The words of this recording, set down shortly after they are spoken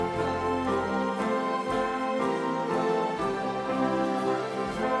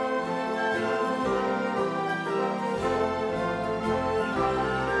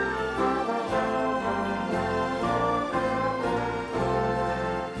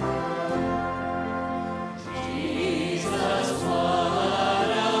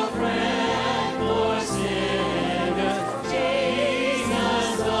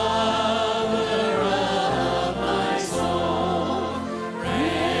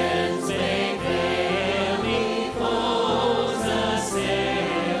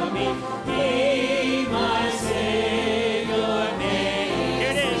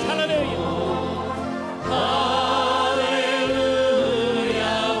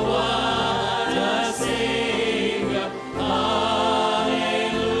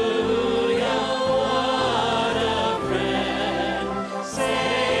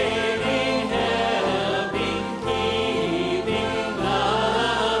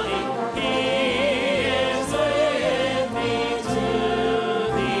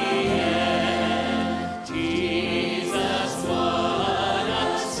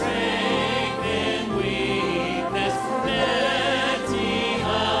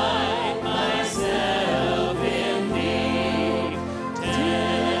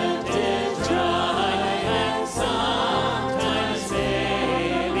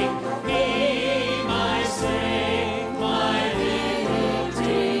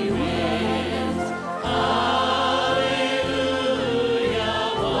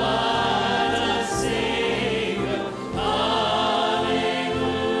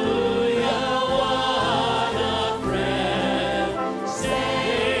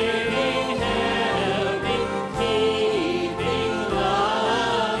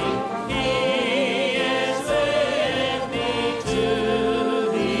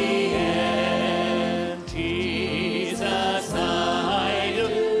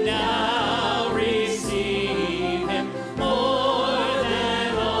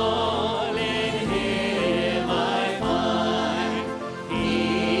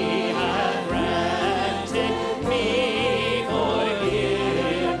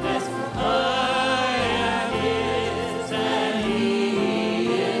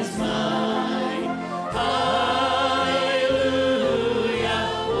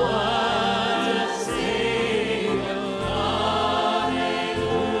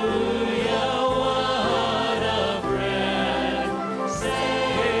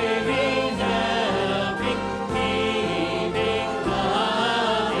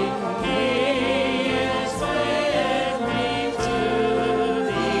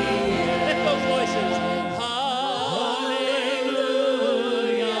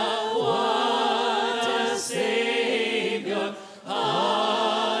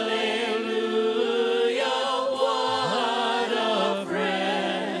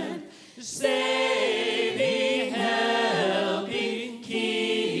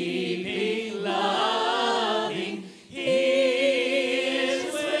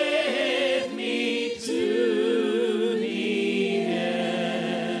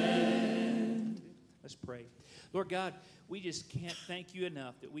Lord God, we just can't thank you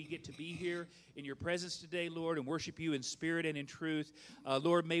enough that we get to be here in your presence today, Lord, and worship you in spirit and in truth.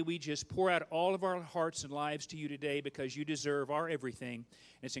 Lord, may we just pour out all of our hearts and lives to you today because you deserve our everything.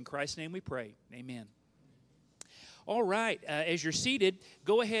 And it's in Christ's name we pray. Amen. All right, as you're seated,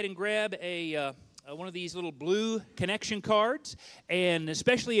 go ahead and grab one of these little blue connection cards, and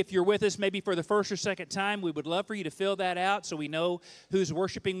especially if you're with us maybe for the first or second time, we would love for you to fill that out so we know who's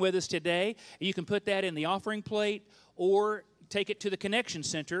worshiping with us today. You can put that in the offering plate or take it to the Connection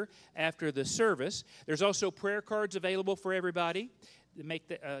Center after the service. There's also prayer cards available for everybody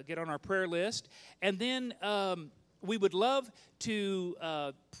to get on our prayer list. And then we would love to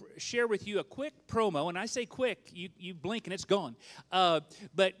share with you a quick promo. And I say quick, you blink and it's gone.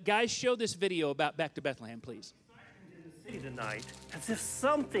 But guys, show this video about Back to Bethlehem, please. In the city tonight, as if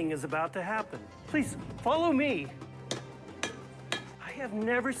something is about to happen. Please follow me. I have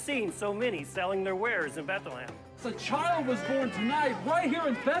never seen so many selling their wares in Bethlehem. A child was born tonight, right here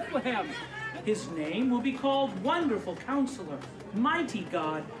in Bethlehem. His name will be called Wonderful Counselor, Mighty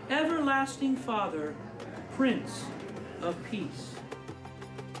God, Everlasting Father, Prince of Peace.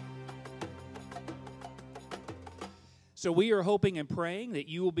 So we are hoping and praying that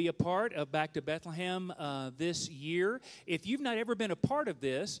you will be a part of Back to Bethlehem this year. If you've not ever been a part of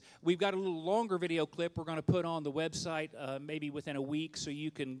this, we've got a little longer video clip we're going to put on the website maybe within a week so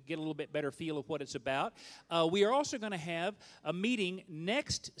you can get a little bit better feel of what it's about. We are also going to have a meeting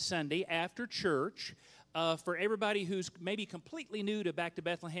next Sunday after church. For everybody who's maybe completely new to Back to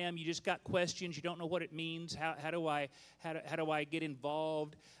Bethlehem, you just got questions, you don't know what it means, how do I get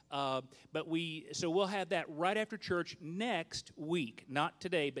involved? So we'll have that right after church next week, not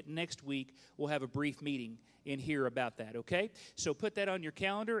today, but next week we'll have a brief meeting in here about that, okay? So put that on your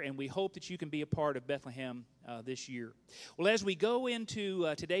calendar, and we hope that you can be a part of Bethlehem this year. Well, as we go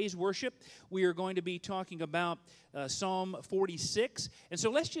into today's worship, we are going to be talking about Psalm 46. And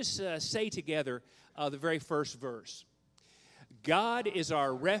so let's just say together the very first verse. God is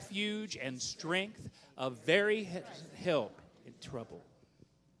our refuge and strength, a very help in trouble.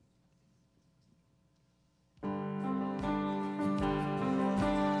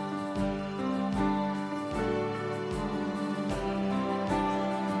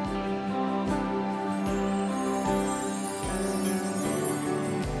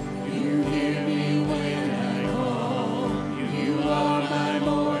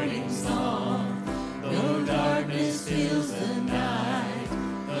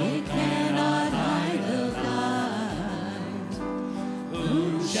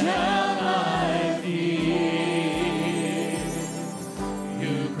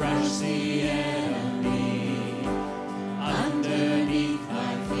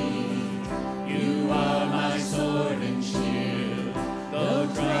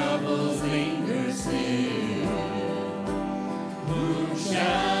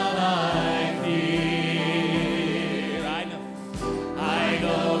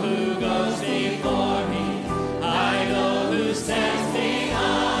 Stands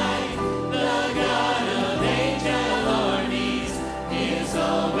behind.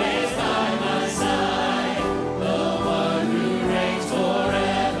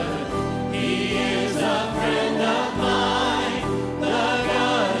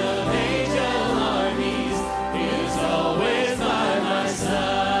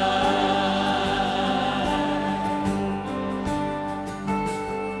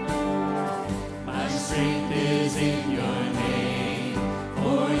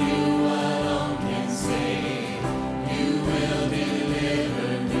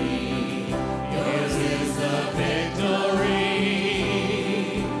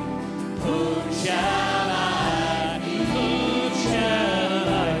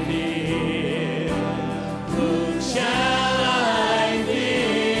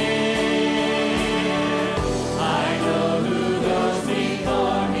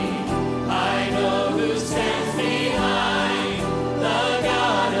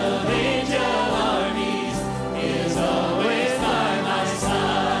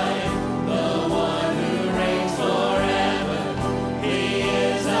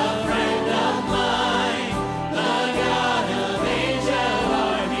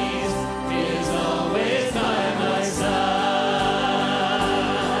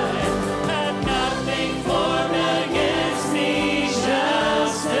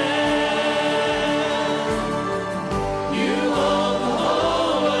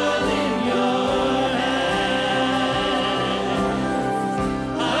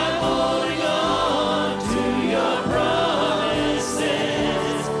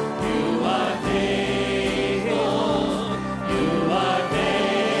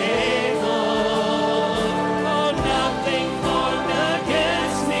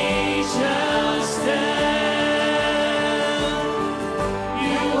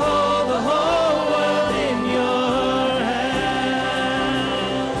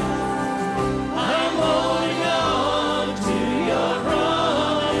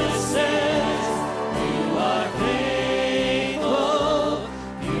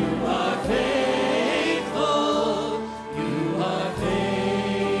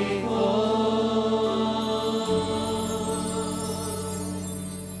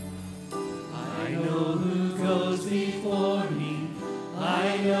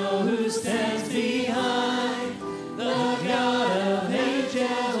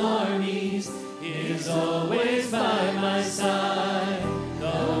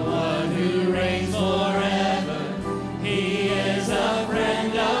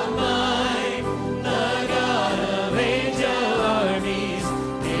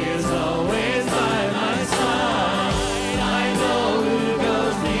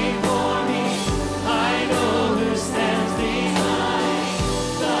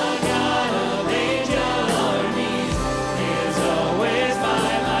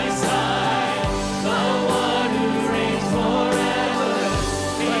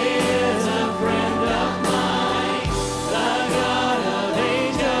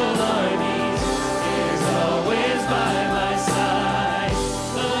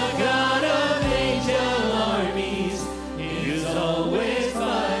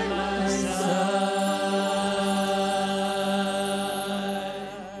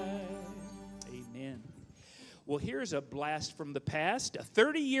 here's a blast from the past, a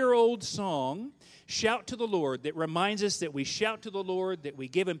 30-year-old song, Shout to the Lord, that reminds us that we shout to the Lord, that we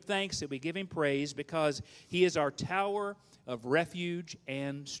give Him thanks, that we give Him praise, because He is our tower of refuge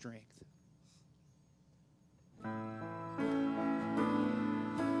and strength.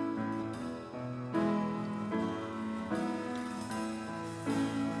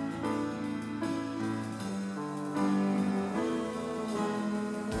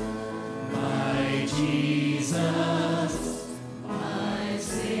 Jesus, my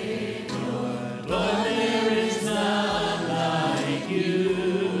Savior, Lord, there is none like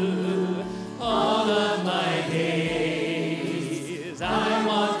you. All of my days I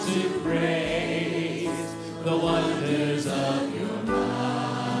want to praise the wonders of your mighty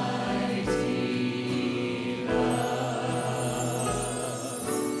love.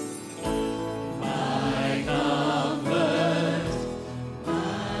 My comfort,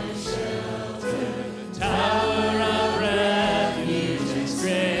 my shelter, tower of refuge and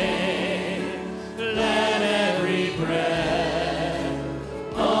strength, let every breath,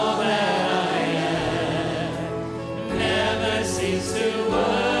 all that I am, never cease to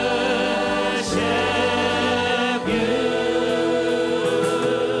worship you.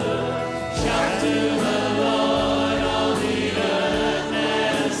 Shout to the Lord, all the earth,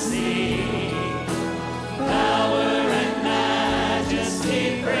 let us sing. Power and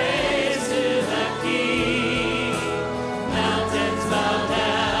majesty, praise to the King. Mountains bow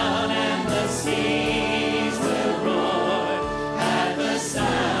down and the seas will roar at the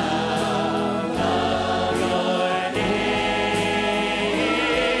sound of your name.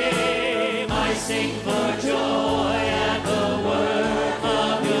 I sing for joy at the work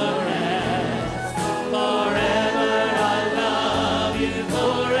of your hands. Forever I'll love you,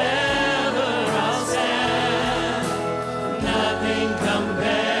 forever I'll stand. Nothing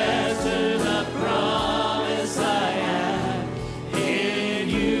compares to the promise I have in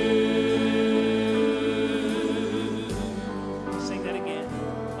you. Sing that again.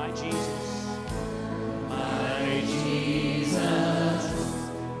 My Jesus. My Jesus,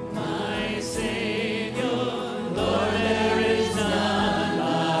 my Savior, Lord, there is none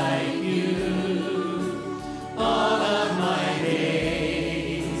like you. All of my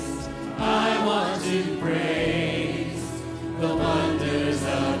days I want to praise the wonders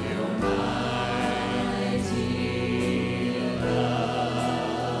of your mighty love.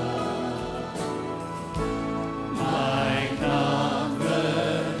 My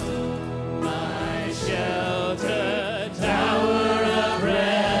comfort, my shelter, tower of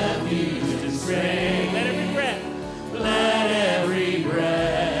refuge and strength. Let every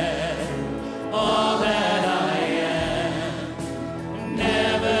breath, all that I am,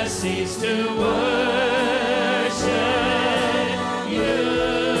 never cease to worship you.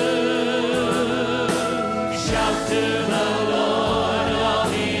 Shout to the Lord, all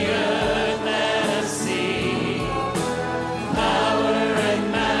the earth, let us sing. Power and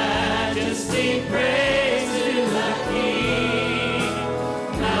majesty, praise to the King.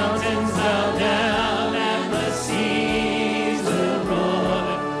 Mountains bow down and the seas will roar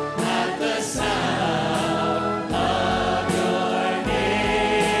at the sound of your name.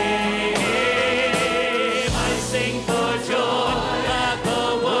 I sing for joy at the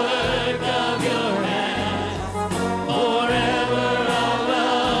work of your hands. Forever I'll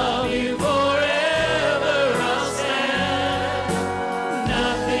love you, forever I'll stand.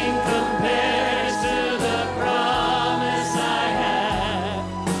 Nothing compares to the promise I have.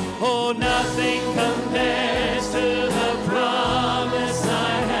 Oh, nothing compares to the promise I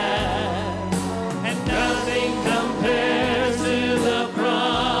have. And nothing compares to the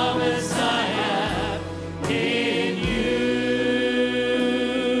promise I have in you.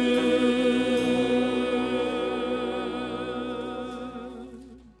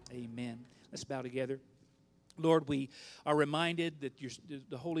 Amen. Let's bow together. Lord, we are reminded that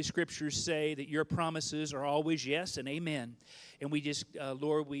the Holy Scriptures say that your promises are always yes and amen. And we just,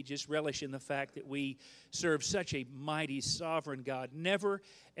 Lord, we just relish in the fact that we serve such a mighty, sovereign God. Never,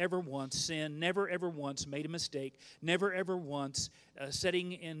 ever once sinned, never, ever once made a mistake, never, ever once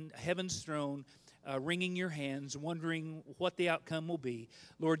sitting in heaven's throne, wringing your hands, wondering what the outcome will be.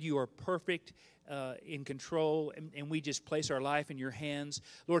 Lord, you are perfect, in control, and we just place our life in your hands.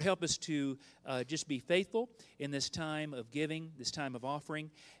 Lord, help us to just be faithful in this time of giving, this time of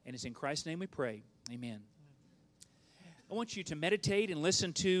offering, and it's in Christ's name we pray. Amen. I want you to meditate and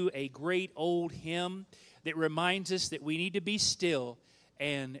listen to a great old hymn that reminds us that we need to be still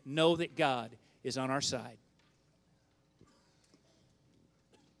and know that God is on our side.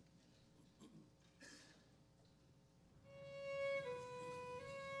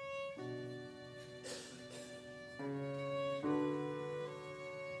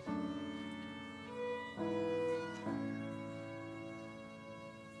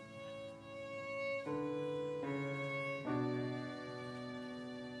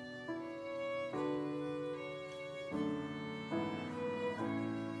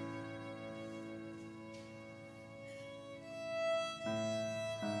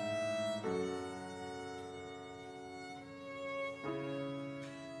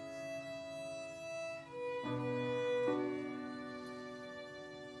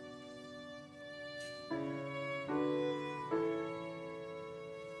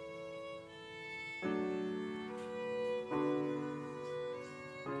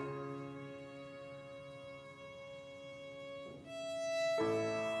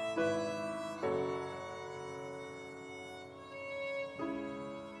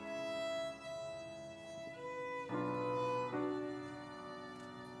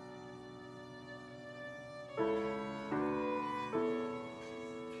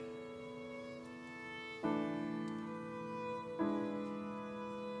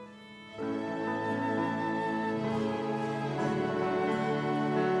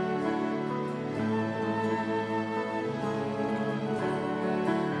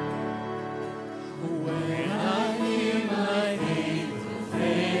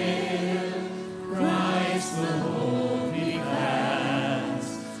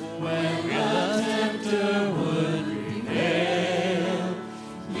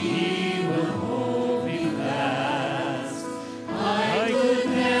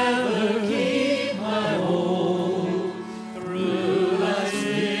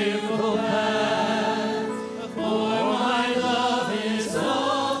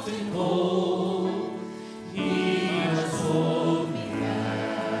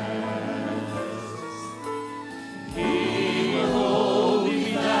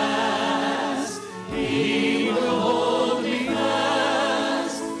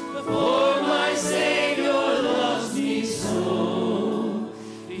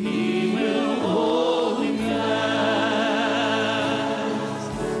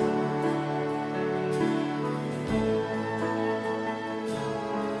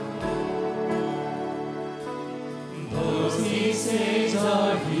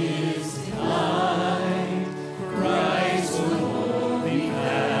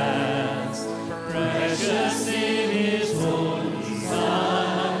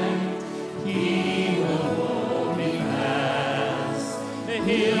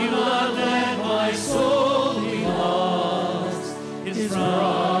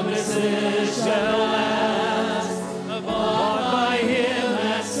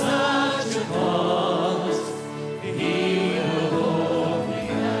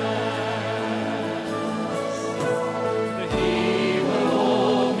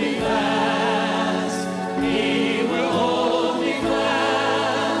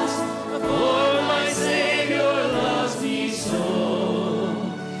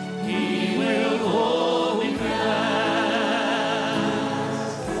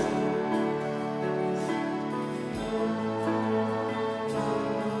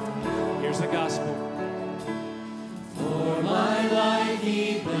 Here's the gospel. For my life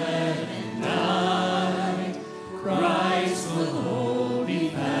he bled and died. Christ will hold me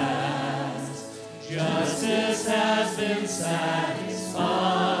fast. Justice has been satisfied.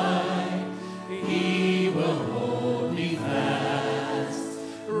 He will hold me fast.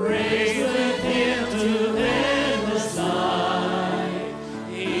 Raised with him to endless life.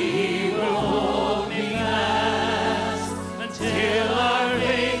 He will hold me fast until our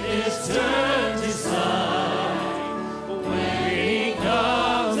faith is turned to sight. When he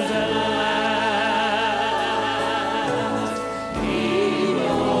comes at last, he will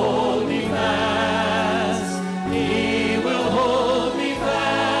hold me fast. He will hold me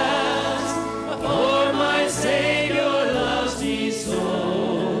fast. For my Savior loves me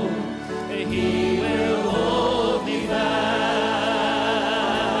so. He will hold me fast.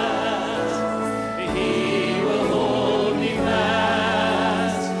 He will hold me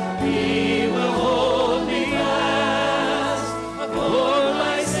fast. He will hold me fast. For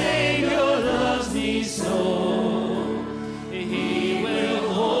my Savior loves me so. He will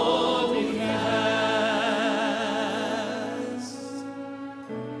hold me fast.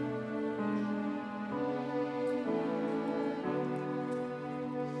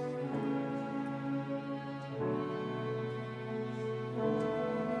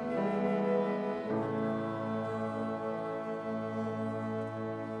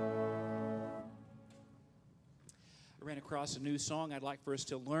 I ran across a new song I'd like for us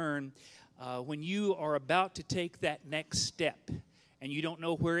to learn. When you are about to take that next step and you don't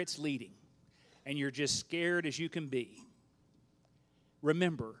know where it's leading and you're just scared as you can be,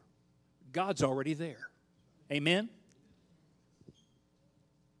 remember, God's already there. Amen?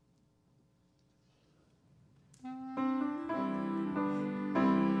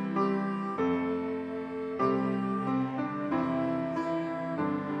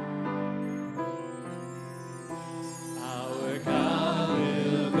 Our God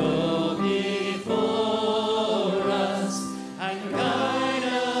will go before us and guide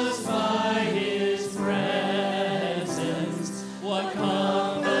us by his presence. What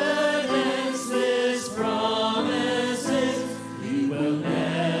confidence this promise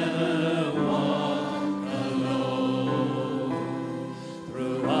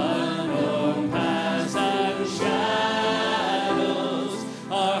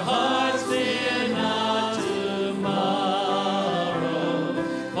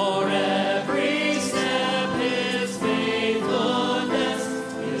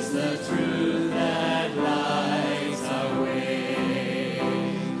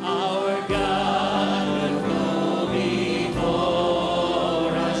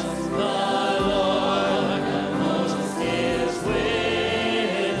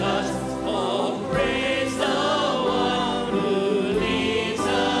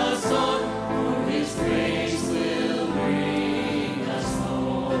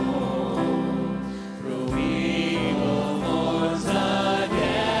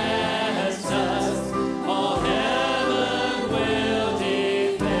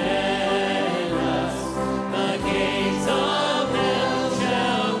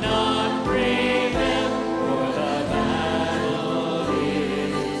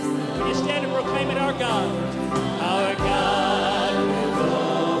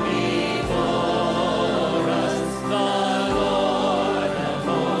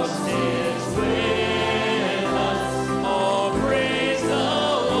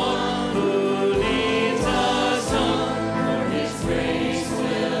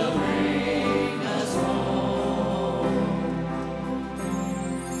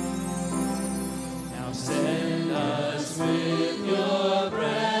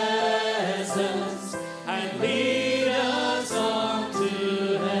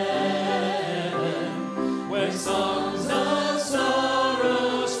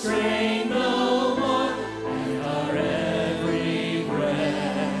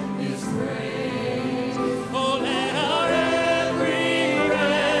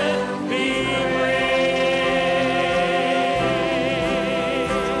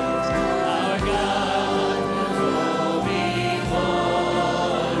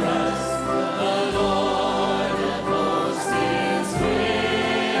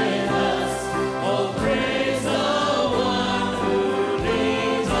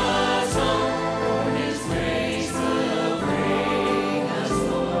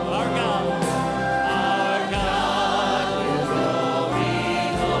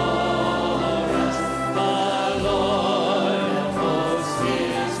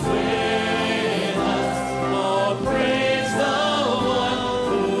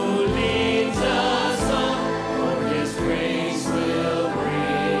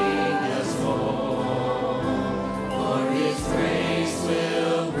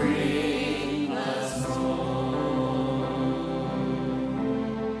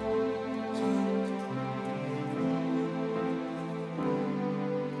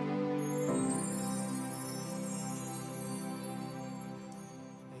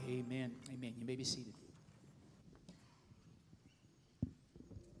Amen. Amen. You may be seated.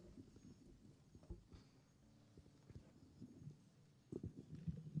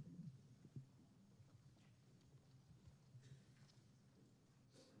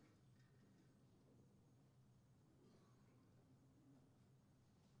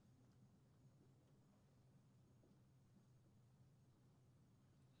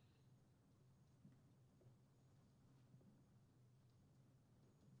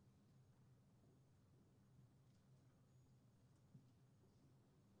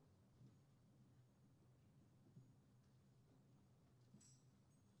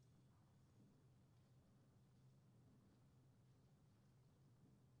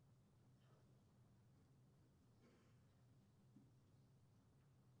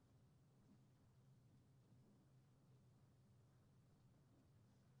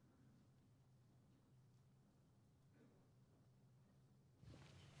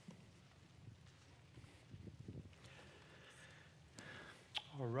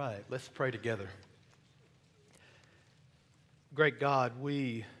 All right, let's pray together. Great God,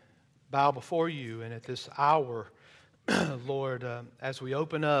 we bow before you, and at this hour, Lord, as we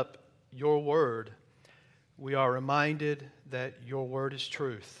open up your word, we are reminded that your word is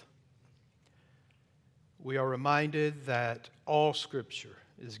truth. We are reminded that all Scripture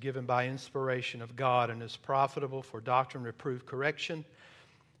is given by inspiration of God and is profitable for doctrine, reproof, correction,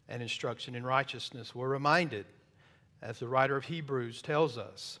 and instruction in righteousness. We're reminded, as the writer of Hebrews tells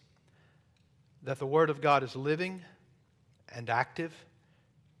us, that the Word of God is living and active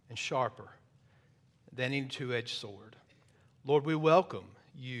and sharper than any two-edged sword. Lord, we welcome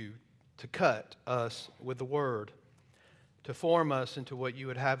you to cut us with the Word, to form us into what you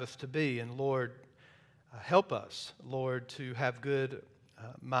would have us to be. And Lord, help us, Lord, to have good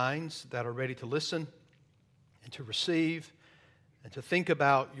minds that are ready to listen and to receive and to think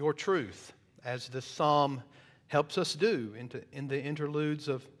about your truth, as this psalm helps us do in the interludes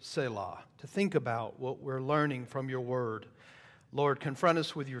of Selah, to think about what we're learning from your word. Lord, confront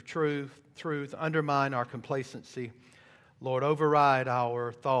us with your truth, undermine our complacency. Lord, override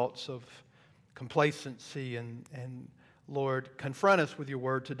our thoughts of complacency, and Lord, confront us with your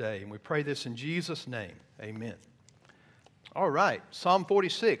word today. And we pray this in Jesus' name. Amen. All right, Psalm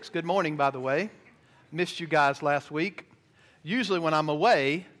 46. Good morning, by the way. Missed you guys last week. Usually when I'm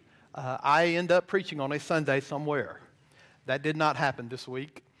away, I end up preaching on a Sunday somewhere. That did not happen this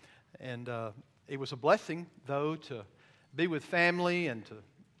week. And it was a blessing, though, to be with family, and to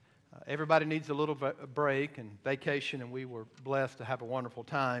everybody needs a little break and vacation, and we were blessed to have a wonderful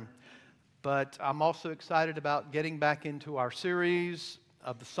time. But I'm also excited about getting back into our series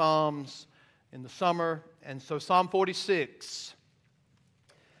of the Psalms in the summer. And so Psalm 46,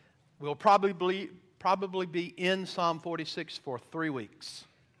 we'll probably be in Psalm 46 for 3 weeks.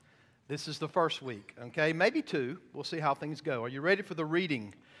 This is the first week, okay? Maybe 2. We'll see how things go. Are you ready for the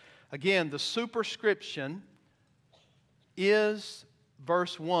reading? Again, the superscription is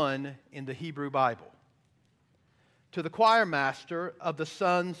verse 1 in the Hebrew Bible. To the choir master of the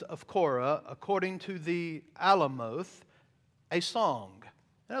sons of Korah, according to the Alamoth, a song.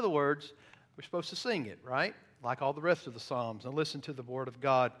 In other words, we're supposed to sing it, right? Like all the rest of the Psalms, and listen to the word of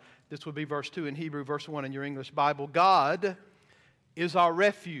God. This would be verse 2 in Hebrew, verse 1 in your English Bible. God is our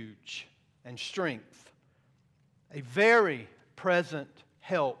refuge and strength, a very present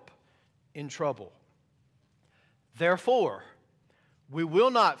help in trouble. Therefore, we will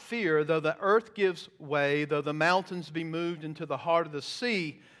not fear, though the earth gives way, though the mountains be moved into the heart of the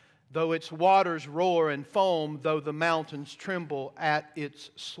sea, though its waters roar and foam, though the mountains tremble at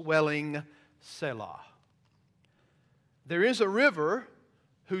its swelling. Selah. There is a river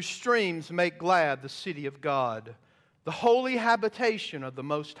whose streams make glad the city of God, the holy habitation of the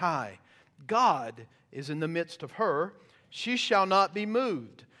Most High. God is in the midst of her. She shall not be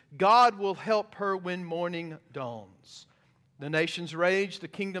moved. God will help her when morning dawns. The nations rage, the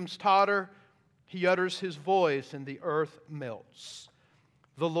kingdoms totter. He utters his voice, and the earth melts.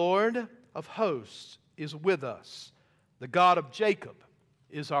 The Lord of hosts is with us. The God of Jacob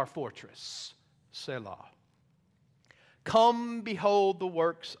is our fortress. Selah. Come, behold the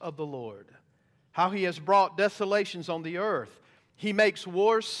works of the Lord, how he has brought desolations on the earth. He makes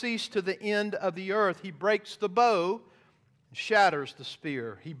wars cease to the end of the earth. He breaks the bow and shatters the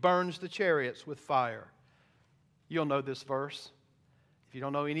spear. He burns the chariots with fire. You'll know this verse if you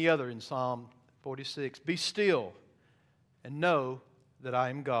don't know any other in Psalm 46. Be still and know that I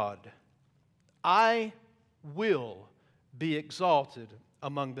am God. I will be exalted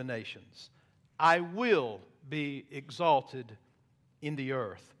among the nations. I will be exalted in the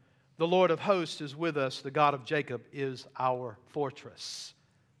earth. The Lord of hosts is with us. The God of Jacob is our fortress.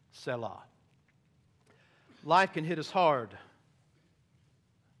 Selah. Life can hit us hard.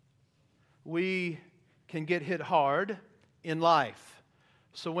 We can get hit hard in life.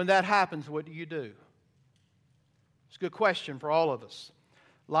 So when that happens, what do you do? It's a good question for all of us.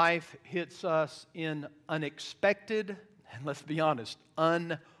 Life hits us in unexpected, and let's be honest,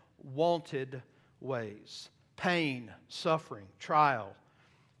 unwanted ways. Pain, suffering, trial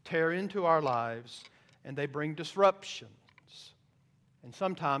tear into our lives, and they bring disruptions and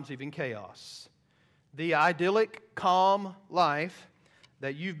sometimes even chaos. The idyllic, calm life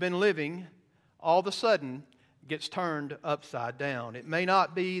that you've been living all of a sudden gets turned upside down. It may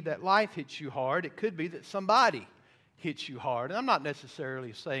not be that life hits you hard. It could be that somebody hits you hard. And I'm not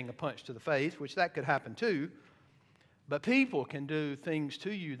necessarily saying a punch to the face, which that could happen too. But people can do things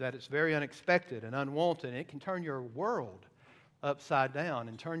to you that is very unexpected and unwanted. And it can turn your world upside down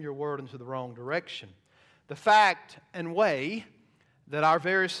and turn your world into the wrong direction. The fact and way that our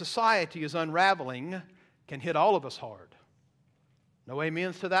very society is unraveling can hit all of us hard. No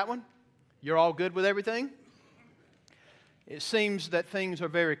amens to that one? You're all good with everything? It seems that things are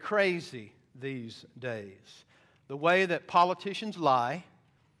very crazy these days. The way that politicians lie,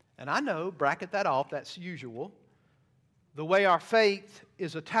 and I know, bracket that off, that's usual. The way our faith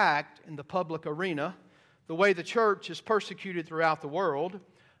is attacked in the public arena, the way the church is persecuted throughout the world,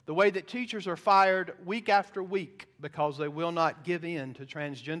 the way that teachers are fired week after week because they will not give in to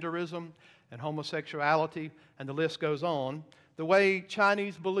transgenderism and homosexuality, and the list goes on, the way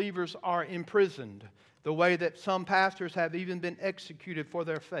Chinese believers are imprisoned, the way that some pastors have even been executed for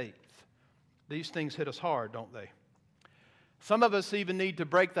their faith. These things hit us hard, don't they? Some of us even need to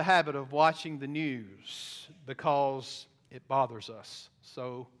break the habit of watching the news because it bothers us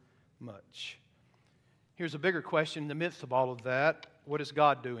so much. Here's a bigger question in the midst of all of that. What is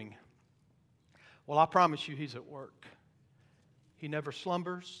God doing? Well, I promise you He's at work. He never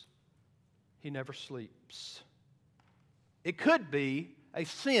slumbers. He never sleeps. It could be a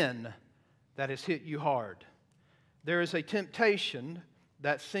sin that has hit you hard. There is a temptation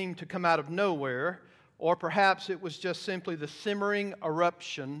that seemed to come out of nowhere, or perhaps it was just simply the simmering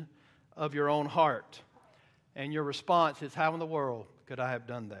eruption of your own heart. And your response is, how in the world could I have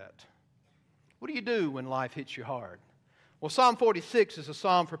done that? What do you do when life hits you hard? Well, Psalm 46 is a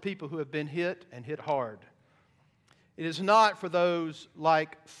psalm for people who have been hit and hit hard. It is not for those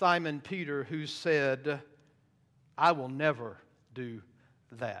like Simon Peter who said, I will never do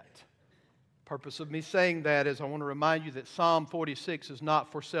that. Purpose of me saying that is I want to remind you that Psalm 46 is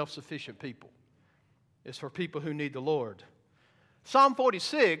not for self-sufficient people. It's for people who need the Lord. Psalm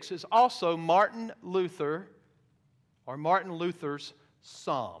 46 is also Martin Luther's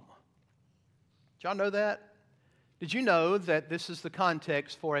psalm. Did y'all know that? Did you know that this is the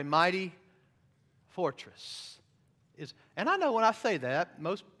context for a mighty fortress? And I know when I say that,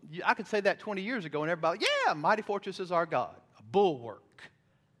 I could say that 20 years ago and everybody, yeah, mighty fortress is our God, a bulwark,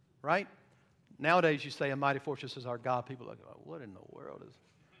 right? Nowadays you say a mighty fortress is our God, people are like, oh, what in the world is?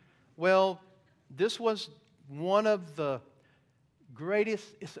 Well, this was one of the greatest,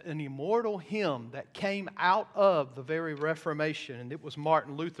 it's an immortal hymn that came out of the very Reformation, and it was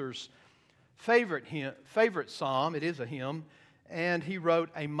Martin Luther's favorite psalm. It is a hymn, and he wrote,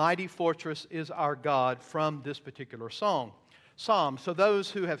 "A mighty fortress is our God," from this particular psalm. So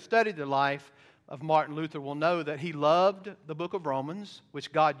those who have studied the life of Martin Luther will know that he loved the book of Romans,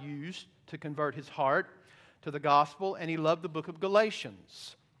 which God used to convert his heart to the gospel, and he loved the book of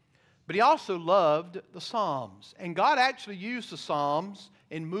Galatians. But he also loved the Psalms. And God actually used the Psalms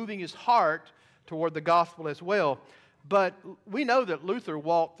in moving his heart toward the gospel as well. But we know that Luther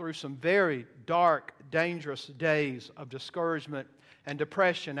walked through some very dark, dangerous days of discouragement and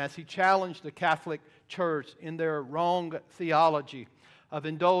depression as he challenged the Catholic Church in their wrong theology of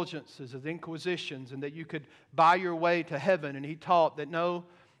indulgences, of inquisitions, and that you could buy your way to heaven. And he taught that no,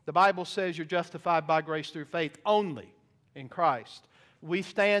 the Bible says you're justified by grace through faith only in Christ. We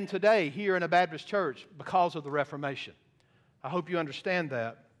stand today here in a Baptist church because of the Reformation. I hope you understand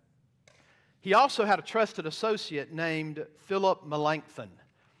that. He also had a trusted associate named Phillip Melanchthon.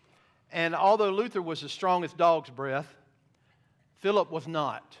 And although Luther was as strong as dog's breath, Philip was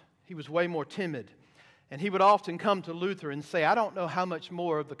not. He was way more timid. And he would often come to Luther and say, I don't know how much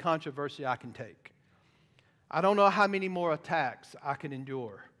more of the controversy I can take. I don't know how many more attacks I can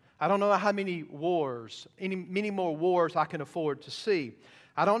endure. I don't know how many many more wars I can afford to see.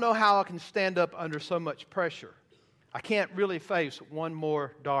 I don't know how I can stand up under so much pressure. I can't really face one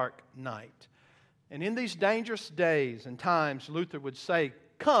more dark night. And in these dangerous days and times, Luther would say,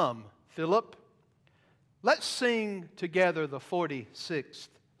 come, Philip, let's sing together the 46th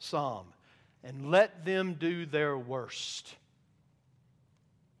Psalm and let them do their worst.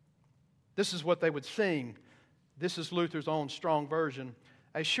 This is what they would sing. This is Luther's own strong version.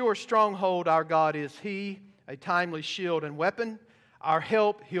 A sure stronghold our God is He, a timely shield and weapon. Our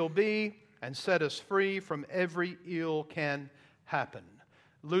help He'll be, and set us free from every ill can happen.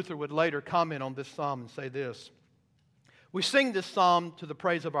 Luther would later comment on this psalm and say this: we sing this psalm to the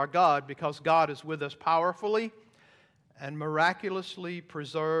praise of our God because God is with us powerfully and miraculously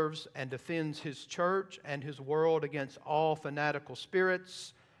preserves and defends His church and His world against all fanatical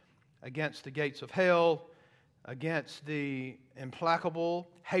spirits, against the gates of hell, against the implacable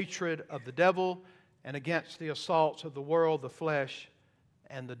hatred of the devil, and against the assaults of the world, the flesh,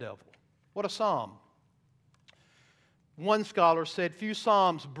 and the devil. What a psalm. One scholar said, few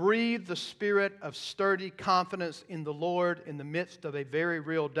psalms breathe the spirit of sturdy confidence in the Lord in the midst of a very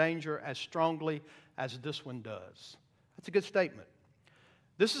real danger as strongly as this one does. That's a good statement.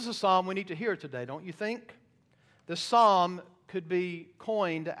 This is a psalm we need to hear today, don't you think? This psalm could be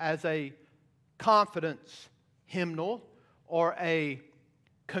coined as a confidence hymnal or a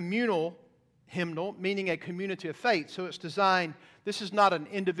communal hymnal, meaning a community of faith. So it's designed, this is not an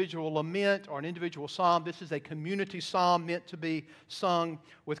individual lament or an individual psalm. This is a community psalm meant to be sung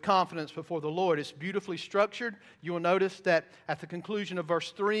with confidence before the Lord. It's beautifully structured. You will notice that at the conclusion of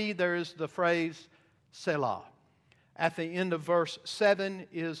verse 3, there is the phrase Selah. At the end of verse 7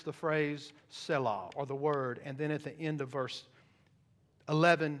 is the phrase Selah, or the word. And then at the end of verse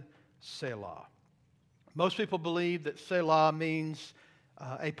 11, Selah. Most people believe that Selah means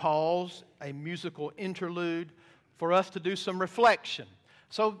a pause, a musical interlude for us to do some reflection.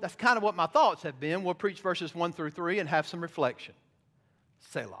 So that's kind of what my thoughts have been. We'll preach verses 1 through 3 and have some reflection.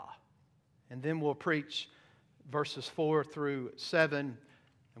 Selah. And then we'll preach verses 4 through 7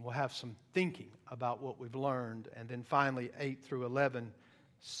 and we'll have some thinking about what we've learned. And then finally 8 through 11,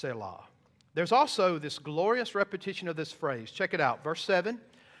 Selah. There's also this glorious repetition of this phrase. Check it out. Verse 7.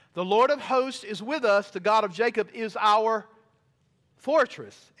 The Lord of hosts is with us. The God of Jacob is our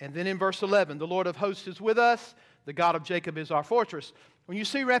fortress. And then in verse 11, the Lord of hosts is with us. The God of Jacob is our fortress. When you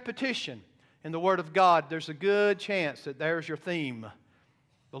see repetition in the Word of God, there's a good chance that there's your theme.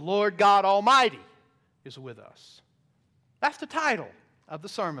 The Lord God Almighty is with us. That's the title of the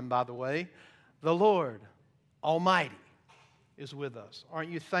sermon, by the way. The Lord Almighty is with us.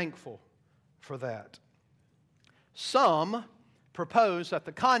 Aren't you thankful for that? Some propose that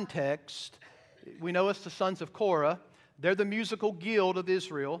the context, we know it's the sons of Korah. They're the musical guild of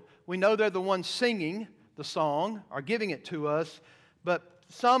Israel. We know they're the ones singing the song or giving it to us. But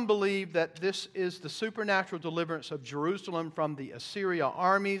some believe that this is the supernatural deliverance of Jerusalem from the Assyria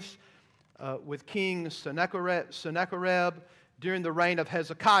armies with King Sennacherib during the reign of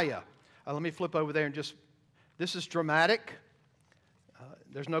Hezekiah. Let me flip over there and this is dramatic.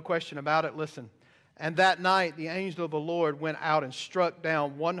 There's no question about it. Listen. And that night the angel of the Lord went out and struck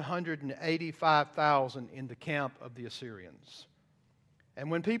down 185,000 in the camp of the Assyrians. And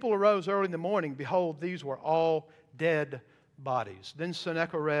when people arose early in the morning, behold, these were all dead bodies. Then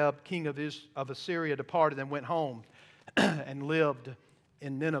Sennacherib, king of Assyria, departed and went home and lived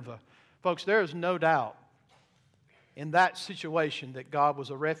in Nineveh. Folks, there is no doubt in that situation that God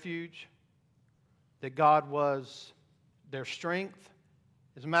was a refuge, that God was their strength.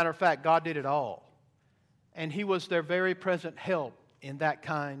 As a matter of fact, God did it all. And He was their very present help in that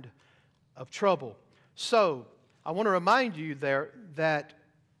kind of trouble. So, I want to remind you there that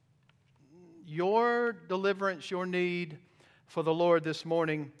your deliverance, your need for the Lord this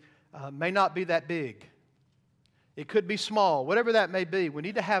morning may not be that big. It could be small, whatever that may be. We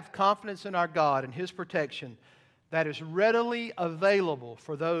need to have confidence in our God and His protection that is readily available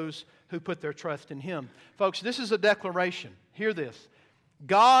for those who put their trust in Him. Folks, this is a declaration. Hear this.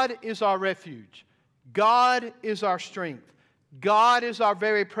 God is our refuge. God is our strength. God is our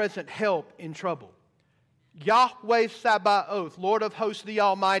very present help in trouble. Yahweh Sabaoth, Lord of hosts, the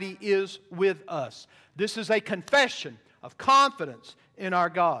Almighty, is with us. This is a confession of confidence in our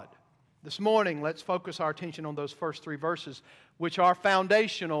God. This morning, let's focus our attention on those first 3 verses, which are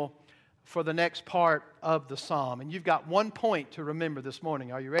foundational for the next part of the psalm. And you've got one point to remember this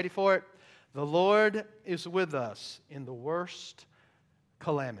morning. Are you ready for it? The Lord is with us in the worst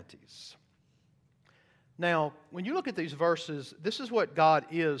calamities. Now, when you look at these verses, this is what God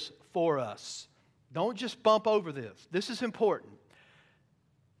is for us. Don't just bump over this. This is important.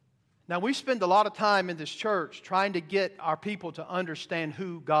 Now, we spend a lot of time in this church trying to get our people to understand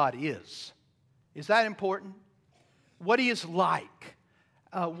who God is. Is that important? What He is like.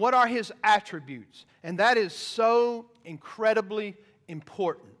 What are His attributes? And that is so incredibly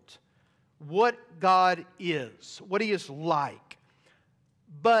important. What God is. What He is like.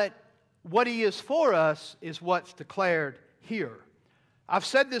 But what He is for us is what's declared here. I've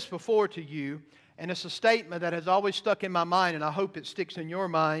said this before to you, and it's a statement that has always stuck in my mind, and I hope it sticks in your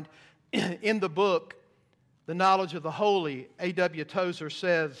mind. In the book, The Knowledge of the Holy, A.W. Tozer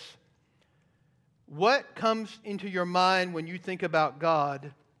says, what comes into your mind when you think about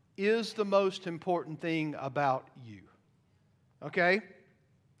God is the most important thing about you. Okay?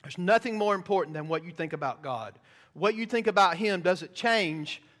 There's nothing more important than what you think about God. What you think about Him doesn't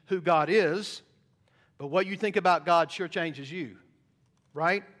change who God is, but what you think about God sure changes you.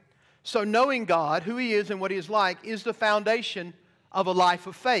 Right? So knowing God, who He is and what He is like, is the foundation of a life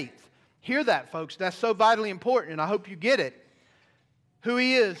of faith. Hear that, folks. That's so vitally important, and I hope you get it. Who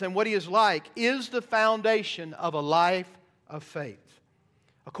He is and what He is like is the foundation of a life of faith.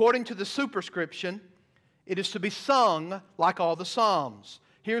 According to the superscription, it is to be sung like all the Psalms.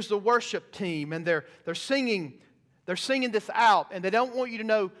 Here's the worship team, and they're singing this out, and they don't want you to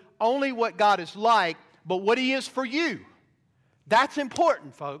know only what God is like, but what He is for you. That's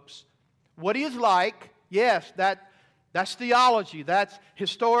important, folks. What He is like, yes, that's theology, that's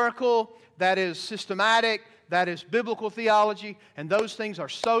historical, that is systematic, that is biblical theology, and those things are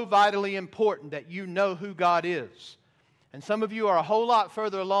so vitally important that you know who God is. And some of you are a whole lot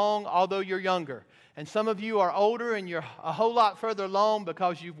further along, although you're younger. And some of you are older and you're a whole lot further along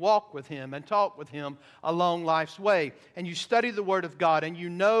because you've walked with Him and talked with Him along life's way. And you study the Word of God and you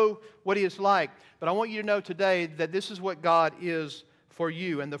know what He is like. But I want you to know today that this is what God is for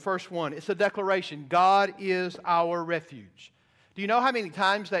you. And the first one, it's a declaration. God is our refuge. Do you know how many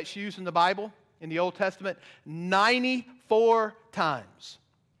times that's used in the Bible, in the Old Testament? 94 times.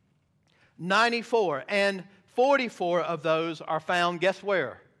 94. And 44 of those are found, guess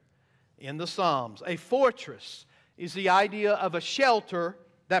where? In the Psalms. A fortress is the idea of a shelter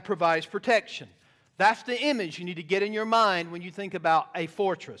that provides protection. That's the image you need to get in your mind when you think about a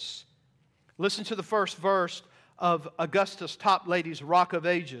fortress. Listen to the first verse of Augustus Toplady's Rock of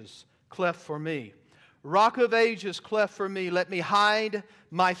Ages, cleft for me. Rock of Ages, cleft for me, let me hide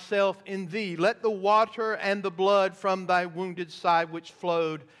myself in thee. Let the water and the blood from thy wounded side which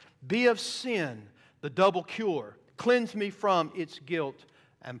flowed be of sin the double cure. Cleanse me from its guilt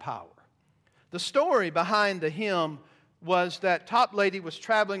and power. The story behind the hymn was that Toplady was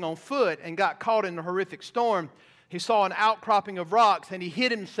traveling on foot and got caught in a horrific storm. He saw an outcropping of rocks and he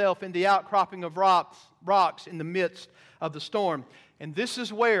hid himself in the outcropping of rocks in the midst of the storm. And this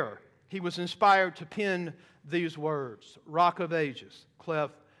is where he was inspired to pen these words, Rock of Ages,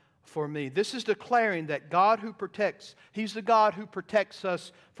 cleft for me. This is declaring that God who protects, He's the God who protects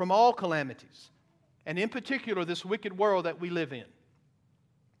us from all calamities, and in particular this wicked world that we live in.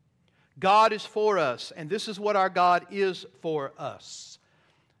 God is for us, and this is what our God is for us.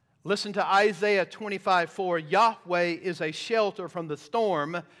 Listen to Isaiah 25:4. Yahweh is a shelter from the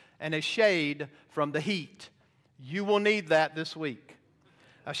storm and a shade from the heat. You will need that this week.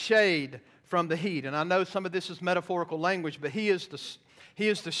 A shade from the heat. And I know some of this is metaphorical language, but He is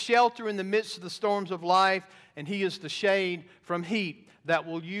the shelter in the midst of the storms of life, and He is the shade from heat that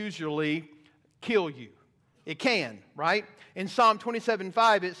will usually kill you. It can, right? In Psalm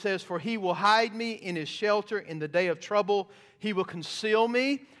 27:5 it says, for He will hide me in His shelter in the day of trouble. He will conceal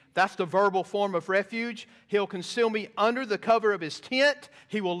me. That's the verbal form of refuge. He'll conceal me under the cover of His tent.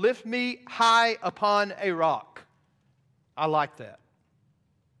 He will lift me high upon a rock. I like that.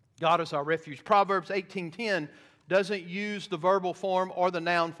 God is our refuge. Proverbs 18:10 doesn't use the verbal form or the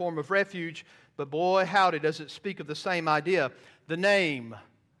noun form of refuge, but boy, howdy, does it speak of the same idea. The name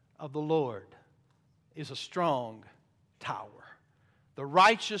of the Lord is a strong tower. The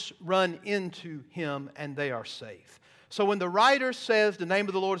righteous run into Him and they are safe. So when the writer says the name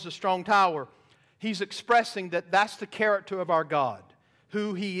of the Lord is a strong tower, he's expressing that that's the character of our God,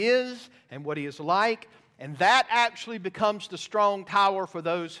 who He is and what He is like, and that actually becomes the strong tower for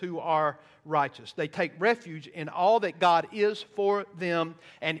those who are righteous. They take refuge in all that God is for them,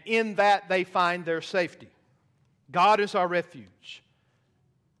 and in that they find their safety. God is our refuge.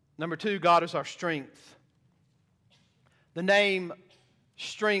 Number two, God is our strength. The name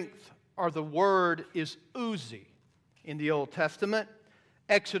strength or the word is Uzi in the Old Testament.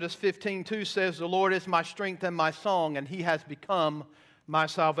 Exodus 15:2 says, the Lord is my strength and my song, and He has become my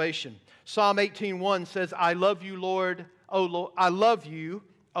salvation. Psalm 18:1 says, I love you, Lord, O Lord, I love you,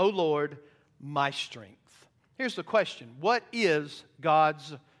 O Lord, my strength. Here's the question. What is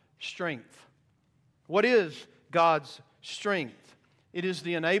God's strength? What is God's strength? It is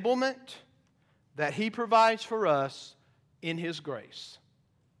the enablement that He provides for us in His grace.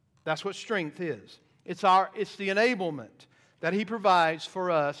 That's what strength is. It's the enablement that He provides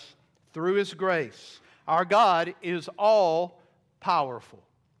for us through His grace. Our God is all powerful.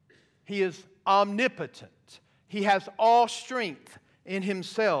 He is omnipotent. He has all strength in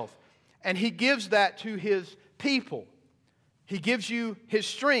Himself. And He gives that to His people. He gives you His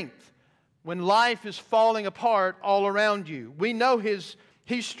strength when life is falling apart all around you. We know He's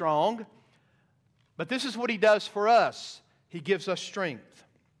strong, but this is what He does for us. He gives us strength.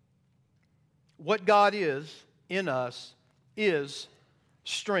 What God is in us is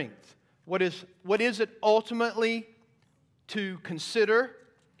strength. What is it ultimately to consider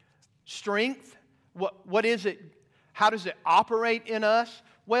strength? What is it? How does it operate in us?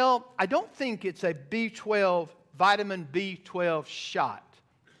 Well, I don't think it's a vitamin B12 shot.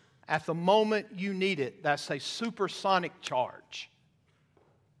 At the moment you need it, that's a supersonic charge.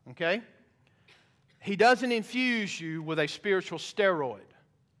 Okay? He doesn't infuse you with a spiritual steroid.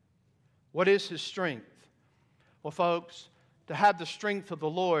 What is His strength? Well, folks, to have the strength of the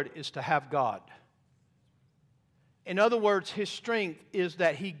Lord is to have God. In other words, His strength is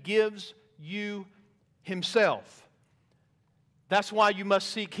that He gives you Himself. That's why you must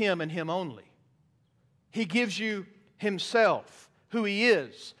seek Him and Him only. He gives you Himself, who He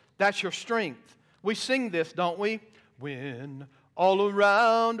is. That's your strength. We sing this, don't we? When all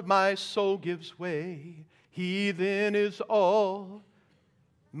around my soul gives way, He then is all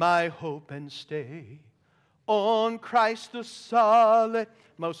my hope and stay. On Christ the solid.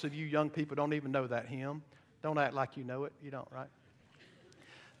 Most of you young people don't even know that hymn. Don't act like you know it. You don't, right?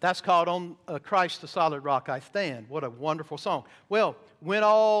 That's called On Christ the Solid Rock I Stand. What a wonderful song. Well, when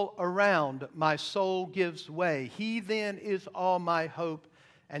all around my soul gives way, He then is all my hope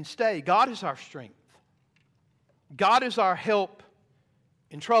and stay. God is our strength. God is our help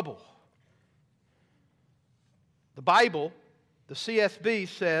in trouble. The Bible, the CSB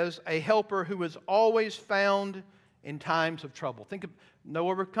says, a helper who is always found in times of trouble. Know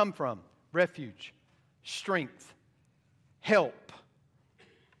where we come from. Refuge, strength, help.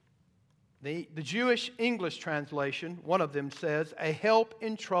 The Jewish English translation, one of them says, a help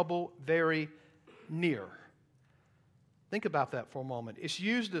in trouble very near. Think about that for a moment. It's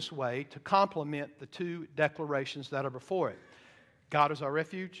used this way to complement the two declarations that are before it. God is our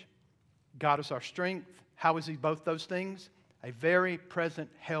refuge. God is our strength. How is He both those things? A very present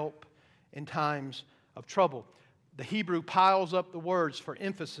help in times of trouble. The Hebrew piles up the words for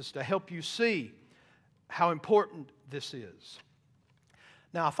emphasis to help you see how important this is.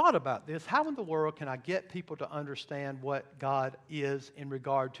 Now, I thought about this. How in the world can I get people to understand what God is in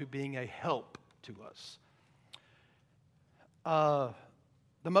regard to being a help to us?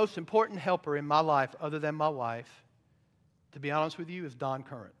 The most important helper in my life, other than my wife, to be honest with you, is Don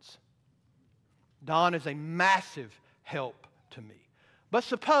Currents. Don is a massive help to me. But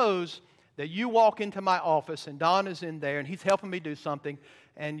suppose that you walk into my office and Don is in there and he's helping me do something,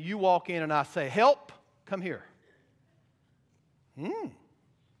 and you walk in and I say, help, come here.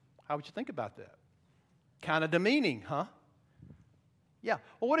 How would you think about that? Kind of demeaning, huh? Yeah.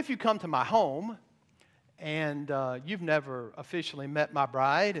 Well, what if you come to my home and you've never officially met my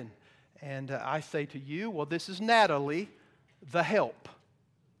bride, and I say to you, well, this is Natalie, the help.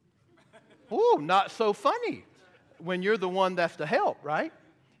 Ooh, not so funny when you're the one that's the help, right?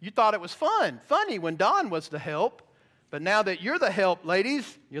 You thought it was funny when Don was the help, but now that you're the help,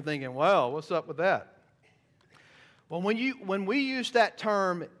 ladies, you're thinking, well, what's up with that? Well, when we use that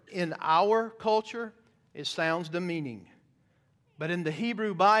term in our culture, it sounds demeaning. But in the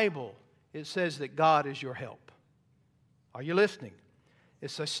Hebrew Bible, it says that God is your help. Are you listening?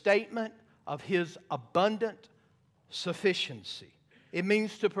 It's a statement of His abundant sufficiency. It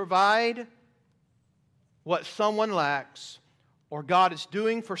means to provide what someone lacks, or God is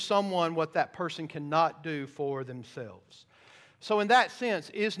doing for someone what that person cannot do for themselves. So in that sense,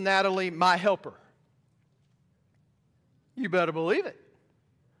 is Natalie my helper? You better believe it.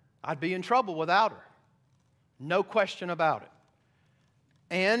 I'd be in trouble without her. No question about it.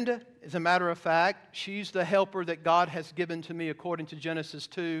 And, as a matter of fact, she's the helper that God has given to me according to Genesis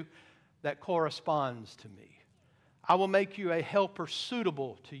 2 that corresponds to me. I will make you a helper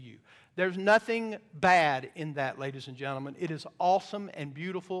suitable to you. There's nothing bad in that, ladies and gentlemen. It is awesome and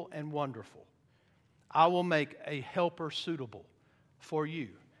beautiful and wonderful. I will make a helper suitable for you.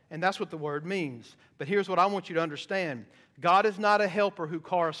 And that's what the word means. But here's what I want you to understand. God is not a helper who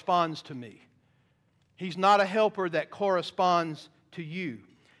corresponds to me. He's not a helper that corresponds to you.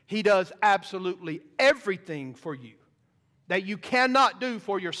 He does absolutely everything for you that you cannot do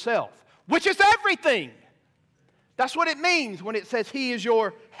for yourself, which is everything. That's what it means when it says He is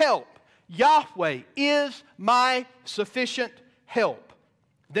your help. Yahweh is my sufficient help.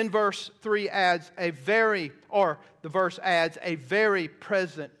 Then verse 3 adds the verse adds a very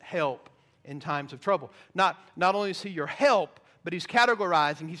present help in times of trouble. Not only is He your help, but He's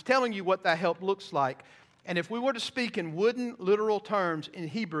categorizing. He's telling you what that help looks like. And if we were to speak in wooden, literal terms in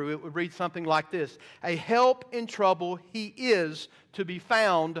Hebrew, it would read something like this: a help in trouble he is to be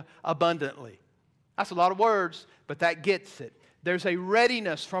found abundantly. That's a lot of words, but that gets it. There's a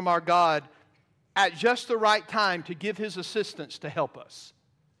readiness from our God at just the right time to give His assistance to help us.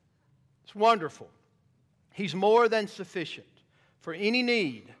 It's wonderful. He's more than sufficient for any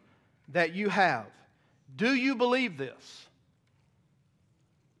need that you have. Do you believe this?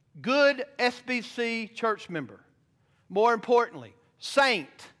 Good FBC church member, more importantly, saint,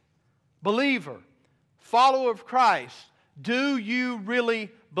 believer, follower of Christ, do you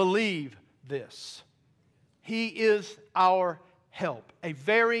really believe this? He is our help, a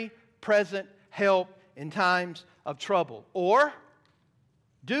very present help in times of trouble. Or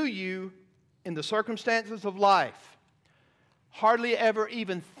do you, in the circumstances of life, hardly ever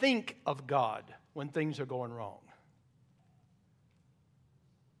even think of God when things are going wrong?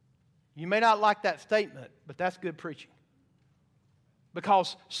 You may not like that statement, but that's good preaching.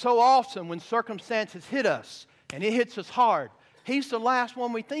 Because so often when circumstances hit us, and it hits us hard, He's the last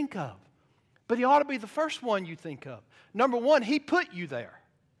one we think of. But He ought to be the first one you think of. Number one, He put you there.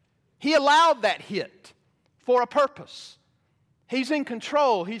 He allowed that hit for a purpose. He's in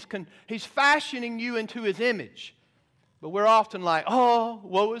control. He's fashioning you into His image. But we're often like, oh,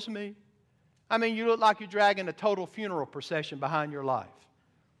 woe is me. I mean, you look like you're dragging a total funeral procession behind your life.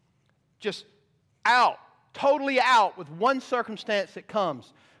 Just out, totally out with one circumstance that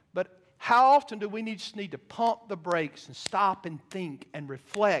comes. But how often do we just need to pump the brakes and stop and think and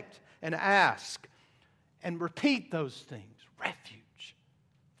reflect and ask and repeat those things? Refuge,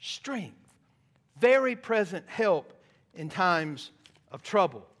 strength, very present help in times of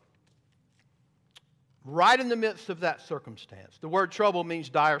trouble. Right in the midst of that circumstance. The word trouble means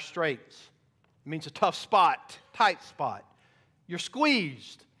dire straits. It means a tough spot, tight spot. You're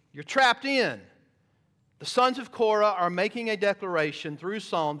squeezed. You're trapped in. The sons of Korah are making a declaration through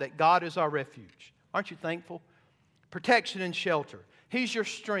song that God is our refuge. Aren't you thankful? Protection and shelter. He's your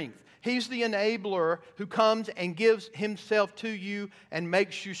strength. He's the enabler who comes and gives Himself to you and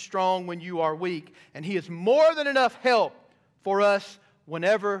makes you strong when you are weak. And He is more than enough help for us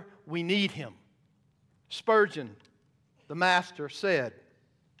whenever we need Him. Spurgeon, the master, said,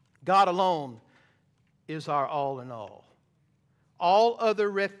 God alone is our all in all. All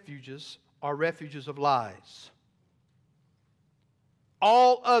other refuges are refuges of lies.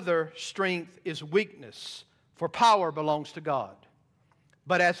 All other strength is weakness, for power belongs to God.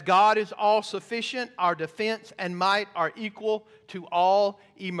 But as God is all sufficient, our defense and might are equal to all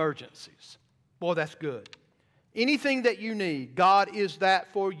emergencies. Boy, that's good. Anything that you need, God is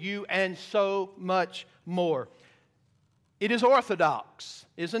that for you and so much more. It is orthodox,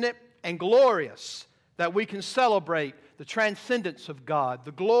 isn't it? And glorious that we can celebrate the transcendence of God,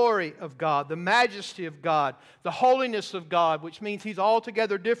 the glory of God, the majesty of God, the holiness of God, which means He's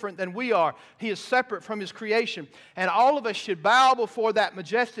altogether different than we are. He is separate from His creation. And all of us should bow before that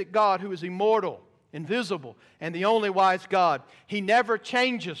majestic God who is immortal, invisible, and the only wise God. He never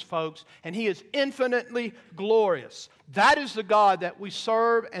changes, folks, and He is infinitely glorious. That is the God that we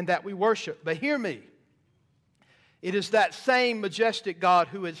serve and that we worship. But hear me. It is that same majestic God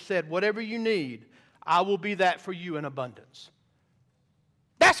who has said, whatever you need, I will be that for you in abundance.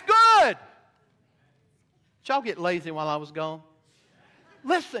 That's good. Did y'all get lazy while I was gone?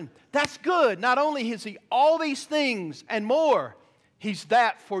 Listen, that's good. Not only is He all these things and more, He's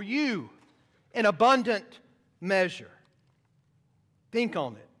that for you in abundant measure. Think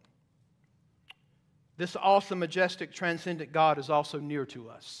on it. This awesome, majestic, transcendent God is also near to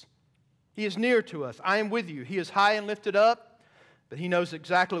us. He is near to us. I am with you. He is high and lifted up, but He knows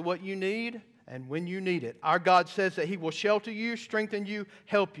exactly what you need and when you need it. Our God says that He will shelter you, strengthen you,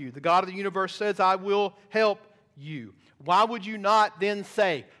 help you. The God of the universe says, I will help you. Why would you not then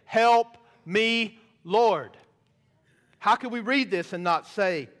say, help me, Lord? How can we read this and not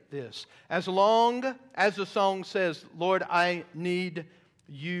say this? As long as the song says, Lord, I need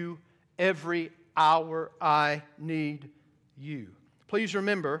you every hour, I need you. Please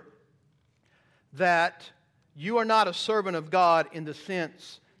remember that you are not a servant of God in the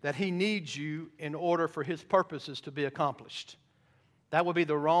sense that He needs you in order for His purposes to be accomplished. That would be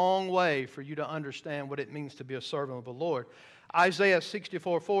the wrong way for you to understand what it means to be a servant of the Lord. Isaiah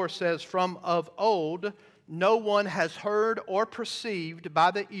 64:4 says, from of old no one has heard or perceived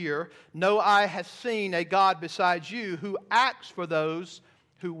by the ear, no eye has seen a God besides you who acts for those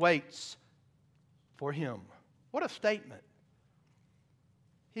who waits for Him. What a statement.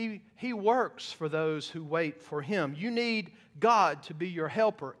 He works for those who wait for Him. You need God to be your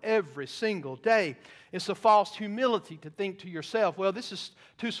helper every single day. It's a false humility to think to yourself, well, this is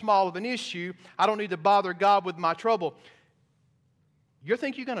too small of an issue. I don't need to bother God with my trouble. You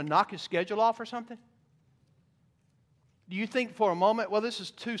think you're going to knock His schedule off or something? Do you think for a moment, well, this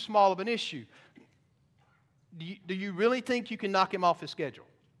is too small of an issue? Do you really think you can knock Him off His schedule?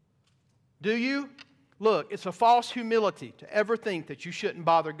 Do you? Look, it's a false humility to ever think that you shouldn't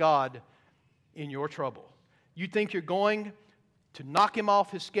bother God in your trouble. You think you're going to knock Him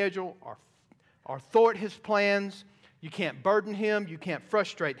off His schedule or thwart His plans. You can't burden Him. You can't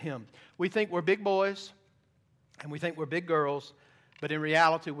frustrate Him. We think we're big boys and we think we're big girls, but in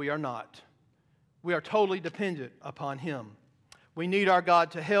reality we are not. We are totally dependent upon Him. We need our God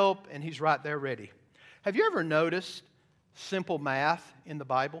to help, and He's right there ready. Have you ever noticed simple math in the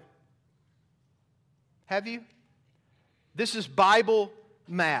Bible? Have you? This is Bible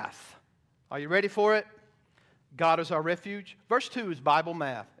math. Are you ready for it? God is our refuge. Verse 2 is Bible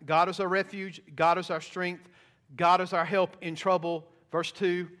math. God is our refuge. God is our strength. God is our help in trouble. Verse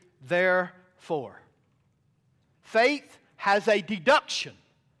 2, therefore. Faith has a deduction.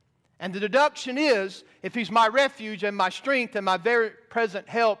 And the deduction is, if He's my refuge and my strength and my very present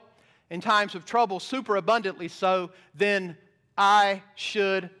help in times of trouble, super abundantly so, then I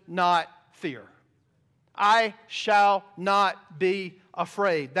should not fear. I shall not be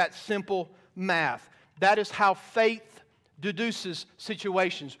afraid. That's simple math. That is how faith deduces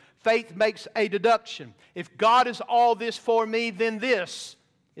situations. Faith makes a deduction. If God is all this for me, then this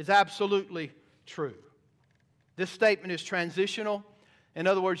is absolutely true. This statement is transitional. In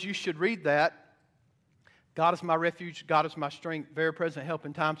other words, you should read that. God is my refuge. God is my strength. Very present help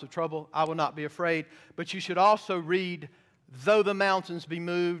in times of trouble. I will not be afraid. But you should also read, though the mountains be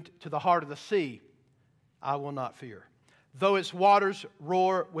moved to the heart of the sea, I will not fear. Though its waters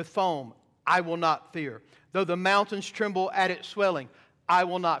roar with foam, I will not fear. Though the mountains tremble at its swelling, I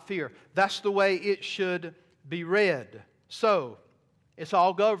will not fear. That's the way it should be read. So, it's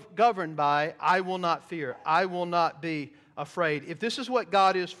all governed by, I will not fear. I will not be afraid. If this is what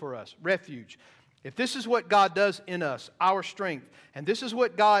God is for us, refuge, if this is what God does in us, our strength, and this is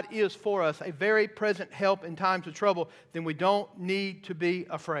what God is for us, a very present help in times of trouble, then we don't need to be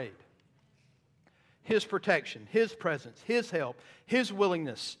afraid. His protection, His presence, His help, His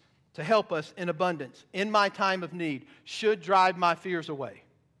willingness to help us in abundance in my time of need should drive my fears away.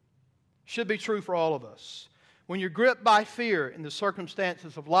 Should be true for all of us. When you're gripped by fear in the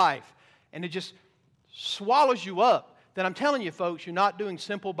circumstances of life and it just swallows you up, then I'm telling you folks, you're not doing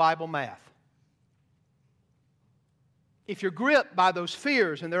simple Bible math. If you're gripped by those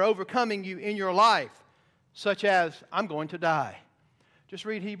fears and they're overcoming you in your life, such as, I'm going to die, just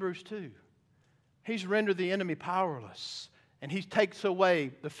read Hebrews 2. He's rendered the enemy powerless, and He takes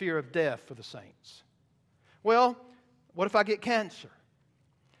away the fear of death for the saints. Well, what if I get cancer?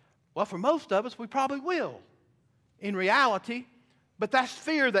 Well, for most of us, we probably will, in reality, but that's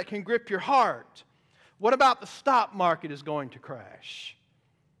fear that can grip your heart. What about the stock market is going to crash?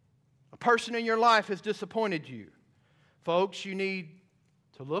 A person in your life has disappointed you. Folks, you need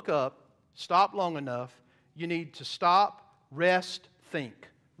to look up, stop long enough. You need to stop, rest, think.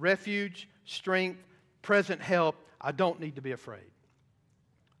 Refuge, strength, present help. I don't need to be afraid.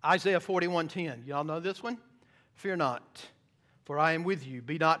 Isaiah 41:10. Y'all know this one? Fear not, for I am with you.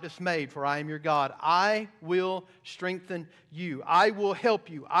 Be not dismayed, for I am your God. I will strengthen you. I will help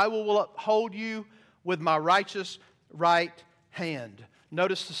you. I will uphold you with my righteous right hand.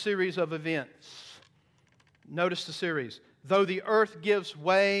 Notice the series of events. Notice the series. Though the earth gives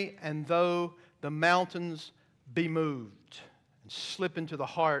way and though the mountains be moved and slip into the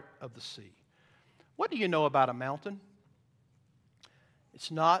heart of the sea. What do you know about a mountain?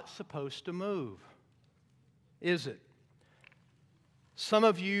 It's not supposed to move, is it? Some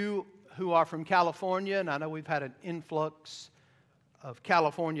of you who are from California, and I know we've had an influx of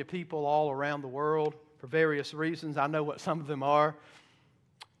California people all around the world for various reasons. I know what some of them are.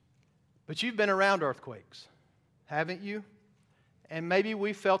 But you've been around earthquakes, haven't you? And maybe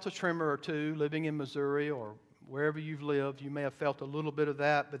we felt a tremor or two living in Missouri or wherever you've lived. You may have felt a little bit of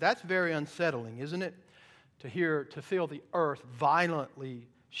that, but that's very unsettling, isn't it? To feel the earth violently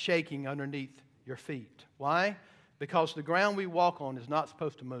shaking underneath your feet. Why? Because the ground we walk on is not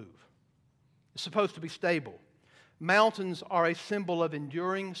supposed to move. It's supposed to be stable. Mountains are a symbol of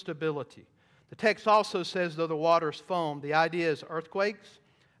enduring stability. The text also says, though the waters foam, the idea is earthquakes,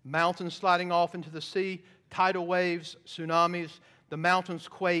 mountains sliding off into the sea, tidal waves, tsunamis. The mountains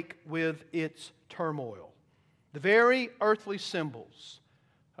quake with its turmoil. The very earthly symbols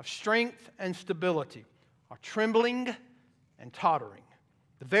of strength and stability are trembling and tottering.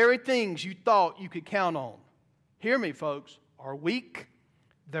 The very things you thought you could count on, hear me, folks, are weak,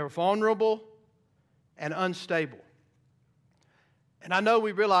 they're vulnerable, and unstable. And I know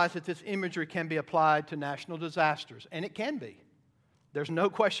we realize that this imagery can be applied to national disasters, and it can be. There's no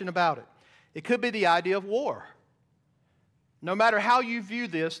question about it. It could be the idea of war. No matter how you view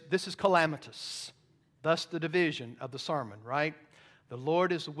this, this is calamitous. Thus the division of the sermon, right? The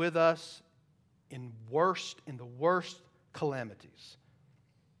Lord is with us in the worst calamities.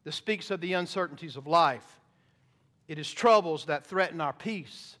 This speaks of the uncertainties of life. It is troubles that threaten our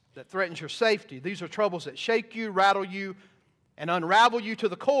peace, that threatens your safety. These are troubles that shake you, rattle you, and unravel you to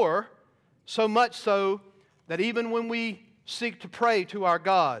the core, so much so that even when we seek to pray to our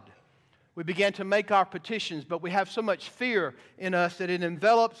God, we begin to make our petitions, but we have so much fear in us that it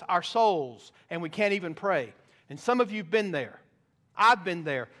envelops our souls, and we can't even pray. And some of you have been there. I've been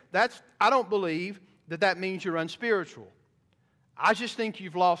there. I don't believe that means you're unspiritual. I just think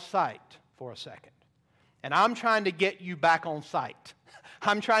you've lost sight for a second. And I'm trying to get you back on sight.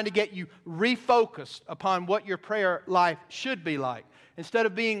 I'm trying to get you refocused upon what your prayer life should be like. Instead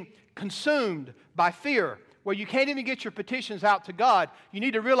of being consumed by fear, where you can't even get your petitions out to God, you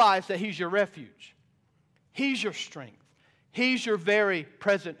need to realize that He's your refuge. He's your strength. He's your very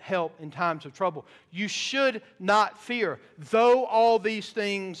present help in times of trouble. You should not fear, though all these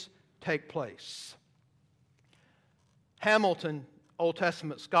things take place. Hamilton, Old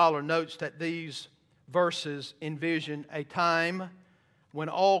Testament scholar, notes that these verses envision a time when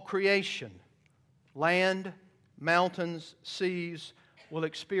all creation, land, mountains, seas, will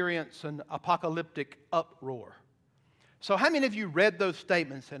experience an apocalyptic uproar. So how many of you read those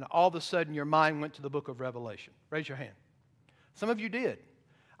statements and all of a sudden your mind went to the book of Revelation? Raise your hand. Some of you did.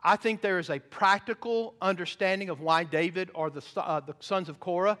 I think there is a practical understanding of why David or the sons of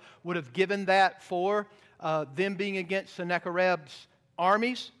Korah would have given that for them being against Sennacherib's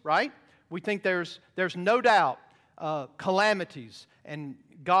armies, right? We think there's no doubt calamities, and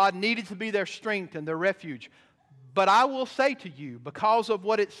God needed to be their strength and their refuge. But I will say to you, because of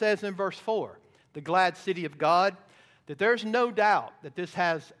what it says in verse 4, the glad city of God, that there's no doubt that this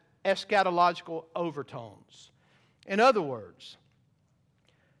has eschatological overtones. In other words,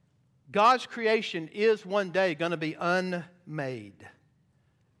 God's creation is one day going to be unmade.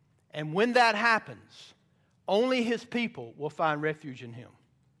 And when that happens, only His people will find refuge in Him.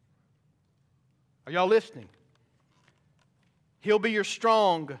 Are y'all listening? He'll be your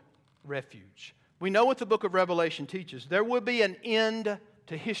strong refuge. We know what the book of Revelation teaches. There will be an end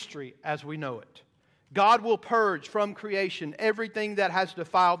to history as we know it. God will purge from creation everything that has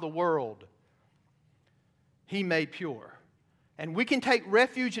defiled the world. He made pure. And we can take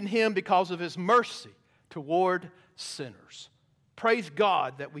refuge in Him because of His mercy toward sinners. Praise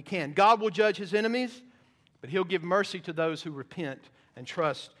God that we can. God will judge His enemies, but He'll give mercy to those who repent and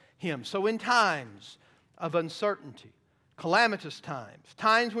trust Him. So in times of uncertainty, calamitous times,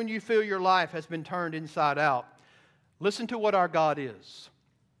 times when you feel your life has been turned inside out, listen to what our God is.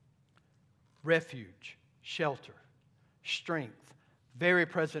 Refuge, shelter, strength, very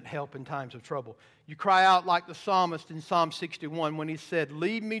present help in times of trouble. You cry out like the psalmist in Psalm 61 when he said,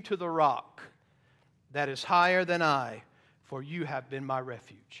 "Lead me to the rock that is higher than I, for you have been my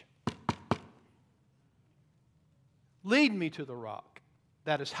refuge." Lead me to the rock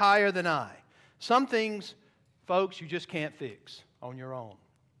that is higher than I. Some things, folks, you just can't fix on your own.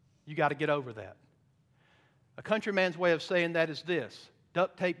 You got to get over that. A countryman's way of saying that is this: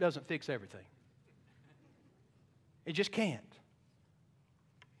 duct tape doesn't fix everything. It just can't.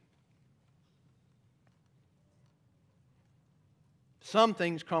 Some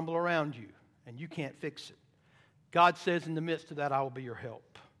things crumble around you, and you can't fix it. God says in the midst of that, I will be your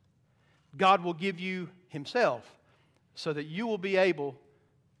help. God will give you Himself so that you will be able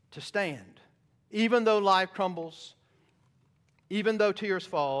to stand. Even though life crumbles, even though tears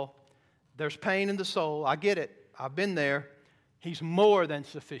fall, there's pain in the soul. I get it. I've been there. He's more than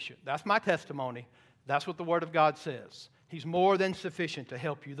sufficient. That's my testimony. That's what the Word of God says. He's more than sufficient to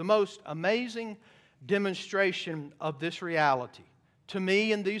help you. The most amazing demonstration of this reality to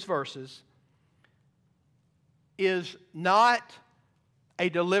me in these verses is not a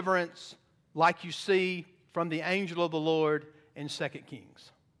deliverance like you see from the angel of the Lord in 2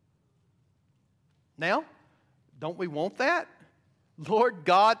 Kings. Now, don't we want that? Lord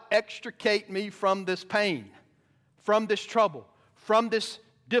God, extricate me from this pain, from this trouble, from this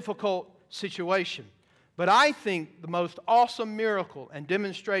difficult situation. But I think the most awesome miracle and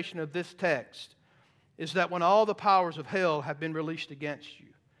demonstration of this text is that when all the powers of hell have been released against you,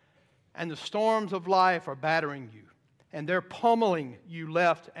 and the storms of life are battering you, and they're pummeling you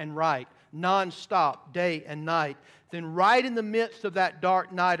left and right, nonstop, day and night, then right in the midst of that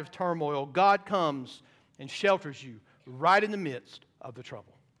dark night of turmoil, God comes and shelters you right in the midst of the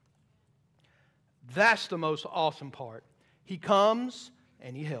trouble. That's the most awesome part. He comes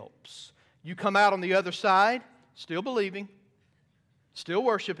and He helps. You come out on the other side, still believing, still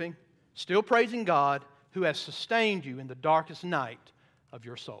worshiping, still praising God who has sustained you in the darkest night of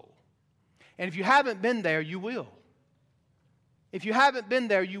your soul. And if you haven't been there, you will. If you haven't been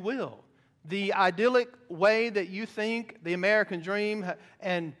there, you will. The idyllic way that you think the American dream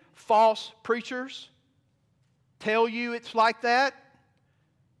and false preachers tell you it's like that,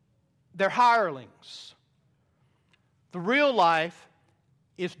 they're hirelings. The real life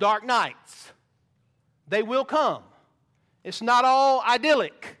is dark nights. They will come. It's not all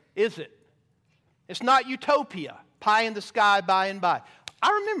idyllic, is it? It's not utopia, pie in the sky by and by.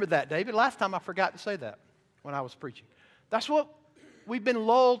 I remember that, David. Last time I forgot to say that when I was preaching. That's what we've been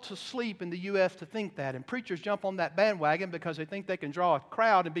lulled to sleep in the U.S. to think that. And preachers jump on that bandwagon because they think they can draw a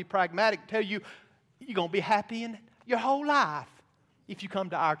crowd and be pragmatic and tell you you're going to be happy in your whole life if you come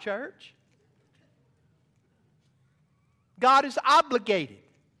to our church. God is obligated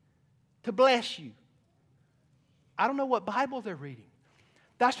to bless you. I don't know what Bible they're reading.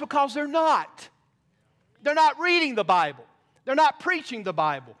 That's because they're not. They're not reading the Bible. They're not preaching the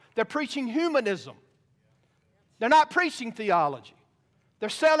Bible. They're preaching humanism. They're not preaching theology. They're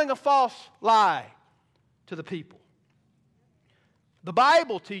selling a false lie to the people. The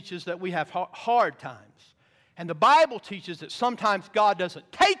Bible teaches that we have hard times. And the Bible teaches that sometimes God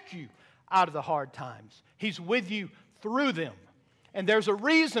doesn't take you out of the hard times. He's with you through them. And there's a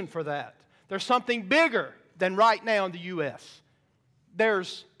reason for that. There's something bigger than right now in the U.S.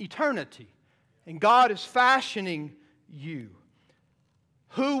 There's eternity. And God is fashioning you.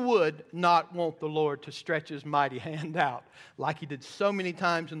 Who would not want the Lord to stretch His mighty hand out like He did so many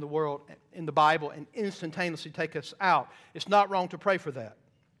times in the world, in the Bible, and instantaneously take us out? It's not wrong to pray for that.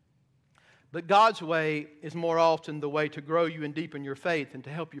 But God's way is more often the way to grow you and deepen your faith and to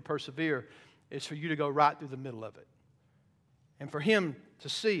help you persevere is for you to go right through the middle of it. And for Him to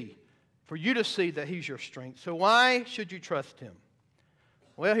see, for you to see that He's your strength. So why should you trust Him?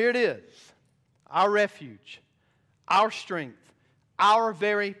 Well, here it is. Our refuge, our strength, our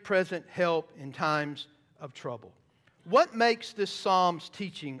very present help in times of trouble. What makes this Psalm's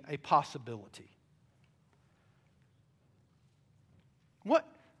teaching a possibility?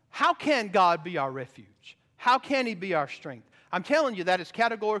 How can God be our refuge? How can He be our strength? I'm telling you that it's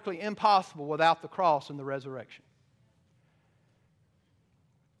categorically impossible without the cross and the resurrection.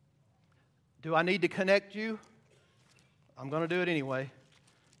 Do I need to connect you? I'm going to do it anyway.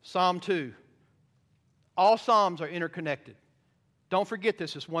 Psalm 2. All Psalms are interconnected. Don't forget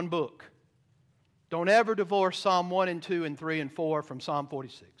this, it's one book. Don't ever divorce Psalm 1 and 2 and 3 and 4 from Psalm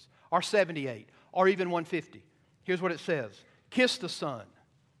 46 or 78 or even 150. Here's what it says. Kiss the Son,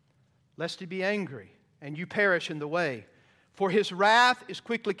 lest He be angry and you perish in the way. For His wrath is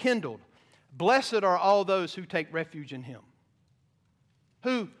quickly kindled. Blessed are all those who take refuge in Him.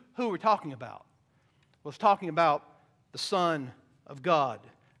 Who are we talking about? Well, it's talking about the Son of God.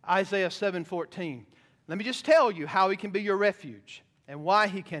 Isaiah 7:14. Let me just tell you how He can be your refuge and why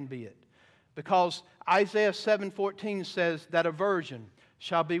He can be it. Because Isaiah 7:14 says that a virgin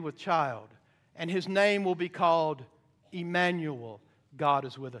shall be with child, and His name will be called Emmanuel. God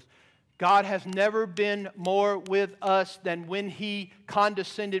is with us. God has never been more with us than when He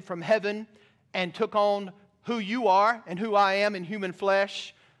condescended from heaven and took on who you are and who I am in human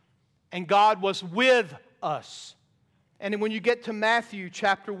flesh. And God was with us. And when you get to Matthew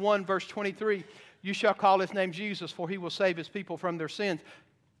chapter 1, verse 23, you shall call His name Jesus, for He will save His people from their sins.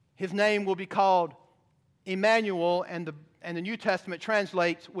 His name will be called Emmanuel, and the New Testament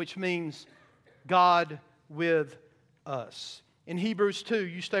translates, which means God with us. In Hebrews 2,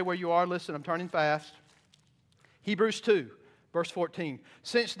 you stay where you are. Listen, I'm turning fast. Hebrews 2, verse 14.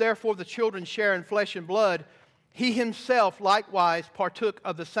 Since therefore the children share in flesh and blood, He Himself likewise partook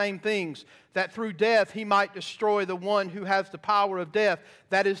of the same things, that through death He might destroy the one who has the power of death,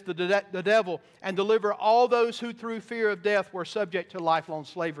 that is the devil, and deliver all those who through fear of death were subject to lifelong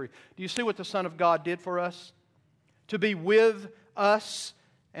slavery. Do you see what the Son of God did for us? To be with us.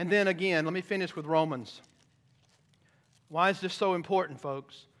 And then again, let me finish with Romans. Why is this so important,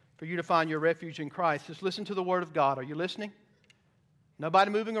 folks? For you to find your refuge in Christ. Just listen to the Word of God. Are you listening?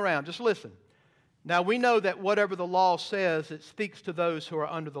 Nobody moving around. Just listen. Now, we know that whatever the law says, it speaks to those who are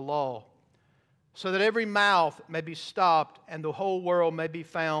under the law, so that every mouth may be stopped and the whole world may be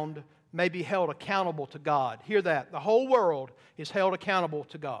held accountable to God. Hear that. The whole world is held accountable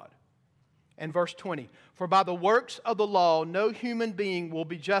to God. And verse 20, for by the works of the law no human being will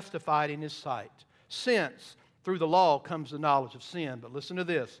be justified in his sight, since through the law comes the knowledge of sin. But listen to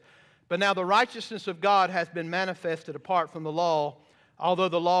this. But now the righteousness of God has been manifested apart from the law, although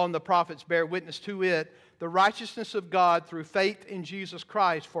the law and the prophets bear witness to it, the righteousness of God through faith in Jesus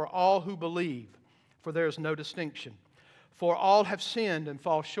Christ for all who believe, for there is no distinction. For all have sinned and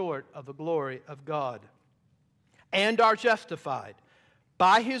fall short of the glory of God, and are justified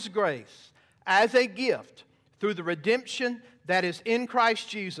by His grace as a gift through the redemption that is in Christ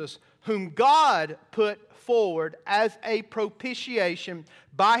Jesus, whom God put forward as a propitiation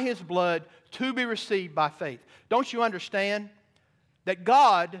by His blood to be received by faith. Don't you understand that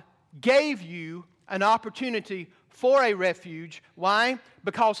God gave you an opportunity for a refuge? Why?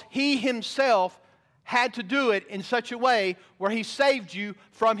 Because He Himself had to do it in such a way where He saved you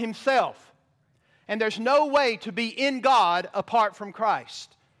from Himself. And there's no way to be in God apart from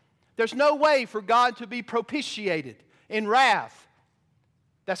Christ. There's no way for God to be propitiated in wrath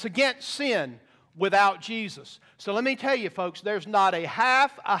that's against sin without Jesus. So let me tell you, folks, there's not a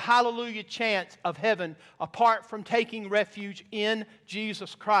half a hallelujah chance of heaven apart from taking refuge in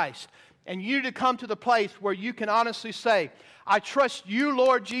Jesus Christ. And you to come to the place where you can honestly say, I trust you,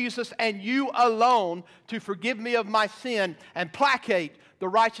 Lord Jesus, and you alone to forgive me of my sin and placate the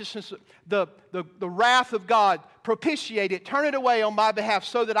righteousness, the wrath of God, propitiate it, turn it away on my behalf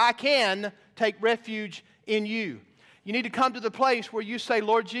so that I can take refuge in you. You need to come to the place where you say,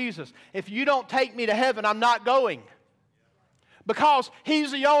 Lord Jesus, if you don't take me to heaven, I'm not going. Because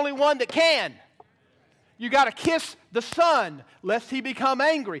He's the only one that can. You got to kiss the Son, lest He become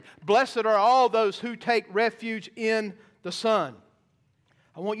angry. Blessed are all those who take refuge in the Son.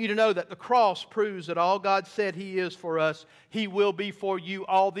 I want you to know that the cross proves that all God said He is for us, He will be for you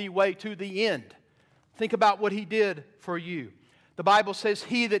all the way to the end. Think about what He did for you. The Bible says,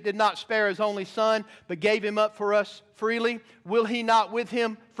 He that did not spare His only Son, but gave Him up for us freely, will He not with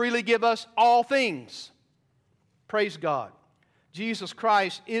Him freely give us all things? Praise God. Jesus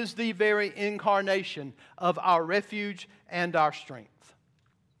Christ is the very incarnation of our refuge and our strength.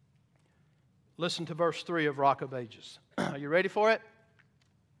 Listen to verse 3 of Rock of Ages. Are you ready for it?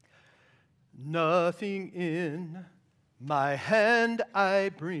 Nothing in my hand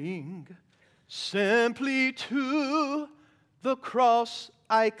I bring, simply to the cross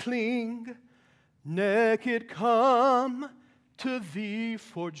I cling. Naked come to Thee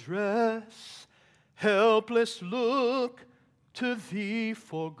for dress, helpless look to Thee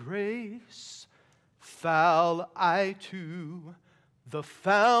for grace. Foul I to the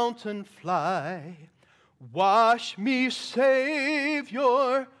fountain fly, wash me,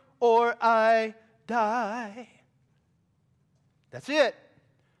 Savior, or I die. That's it.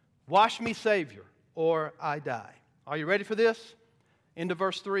 Wash me, Savior, or I die. Are you ready for this? Into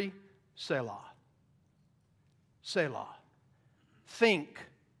verse 3, Selah. Selah. Think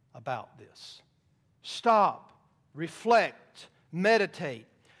about this. Stop, reflect, meditate.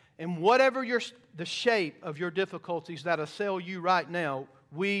 And whatever the shape of your difficulties that assail you right now,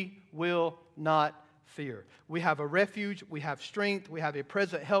 we will not fear. We have a refuge, we have strength, we have a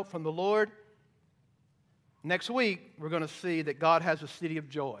present help from the Lord. Next week, we're going to see that God has a city of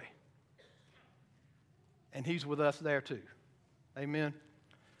joy. And He's with us there too. Amen.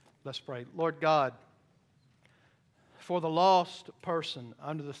 Let's pray. Lord God, for the lost person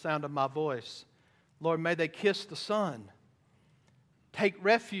under the sound of my voice, Lord, may they kiss the Son. Take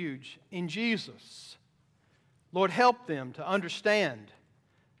refuge in Jesus. Lord, help them to understand.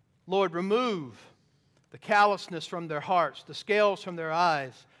 Lord, remove the callousness from their hearts, the scales from their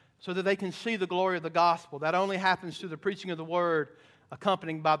eyes, so that they can see the glory of the gospel. That only happens through the preaching of the Word,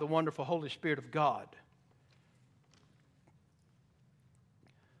 accompanied by the wonderful Holy Spirit of God.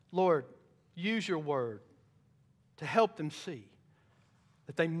 Lord, use your Word to help them see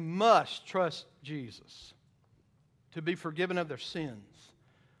that they must trust Jesus to be forgiven of their sins.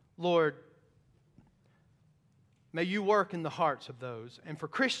 Lord, may you work in the hearts of those. And for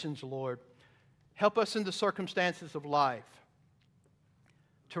Christians, Lord, help us in the circumstances of life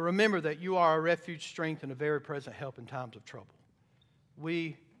to remember that you are a refuge, strength, and a very present help in times of trouble.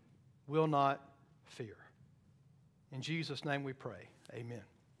 We will not fear. In Jesus' name we pray. Amen.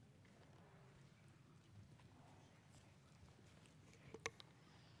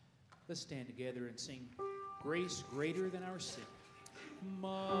 Let's stand together and sing Grace Greater Than Our Sin.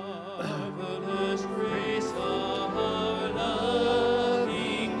 Marvelous grace of our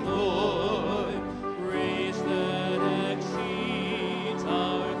loving Lord, grace that exceeds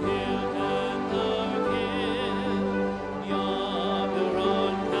our guilt and our guilt. Yonder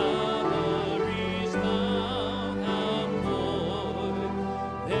on Calvary's Mount outpoured,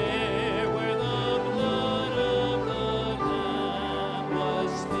 there where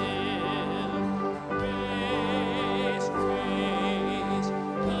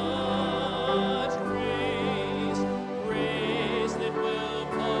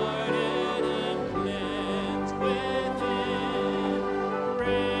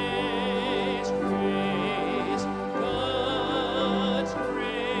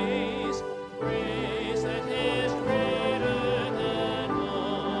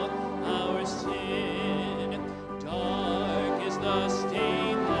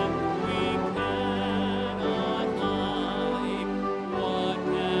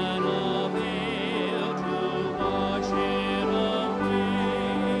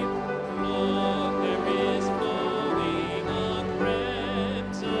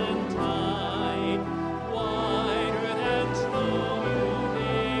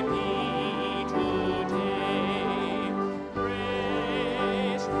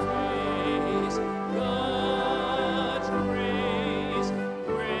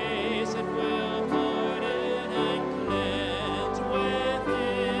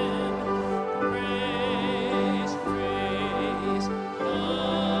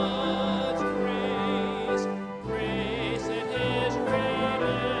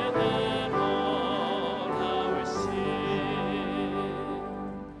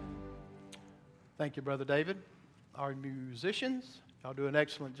Thank you, Brother David. Our musicians, y'all do an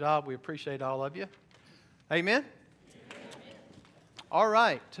excellent job. We appreciate all of you. Amen? All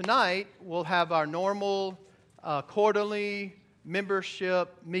right. Tonight, we'll have our normal quarterly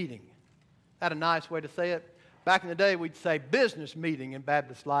membership meeting. That's a nice way to say it. Back in the day, we'd say business meeting in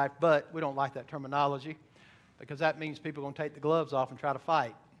Baptist life, but we don't like that terminology because that means people are going to take the gloves off and try to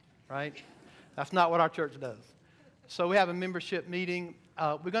fight, right? That's not what our church does. So we have a membership meeting.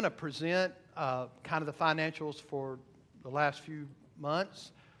 We're going to present kind of the financials for the last few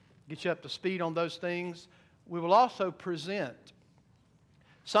months, get you up to speed on those things. We will also present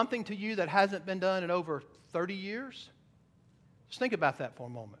something to you that hasn't been done in over 30 years. Just think about that for a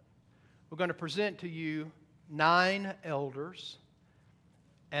moment. We're going to present to you 9 elders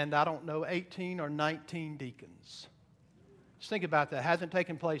and, 18 or 19 deacons. Just think about that. It hasn't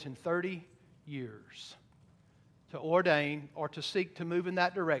taken place in 30 years to ordain or to seek to move in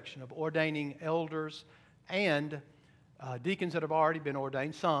that direction of ordaining elders and deacons that have already been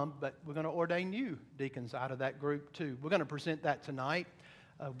ordained, some, but we're going to ordain new deacons out of that group too. We're going to present that tonight.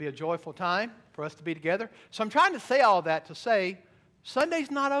 It'll be a joyful time for us to be together. So I'm trying to say all that to say Sunday's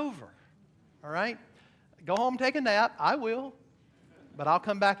not over, all right? Go home, take a nap. I will, but I'll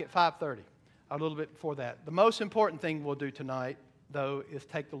come back at 5:30, a little bit before that. The most important thing we'll do tonight, though, is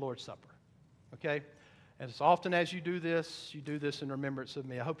take the Lord's Supper, okay? As often as you do this in remembrance of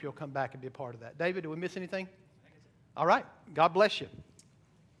me. I hope you'll come back and be a part of that. David, did we miss anything? All right. God bless you.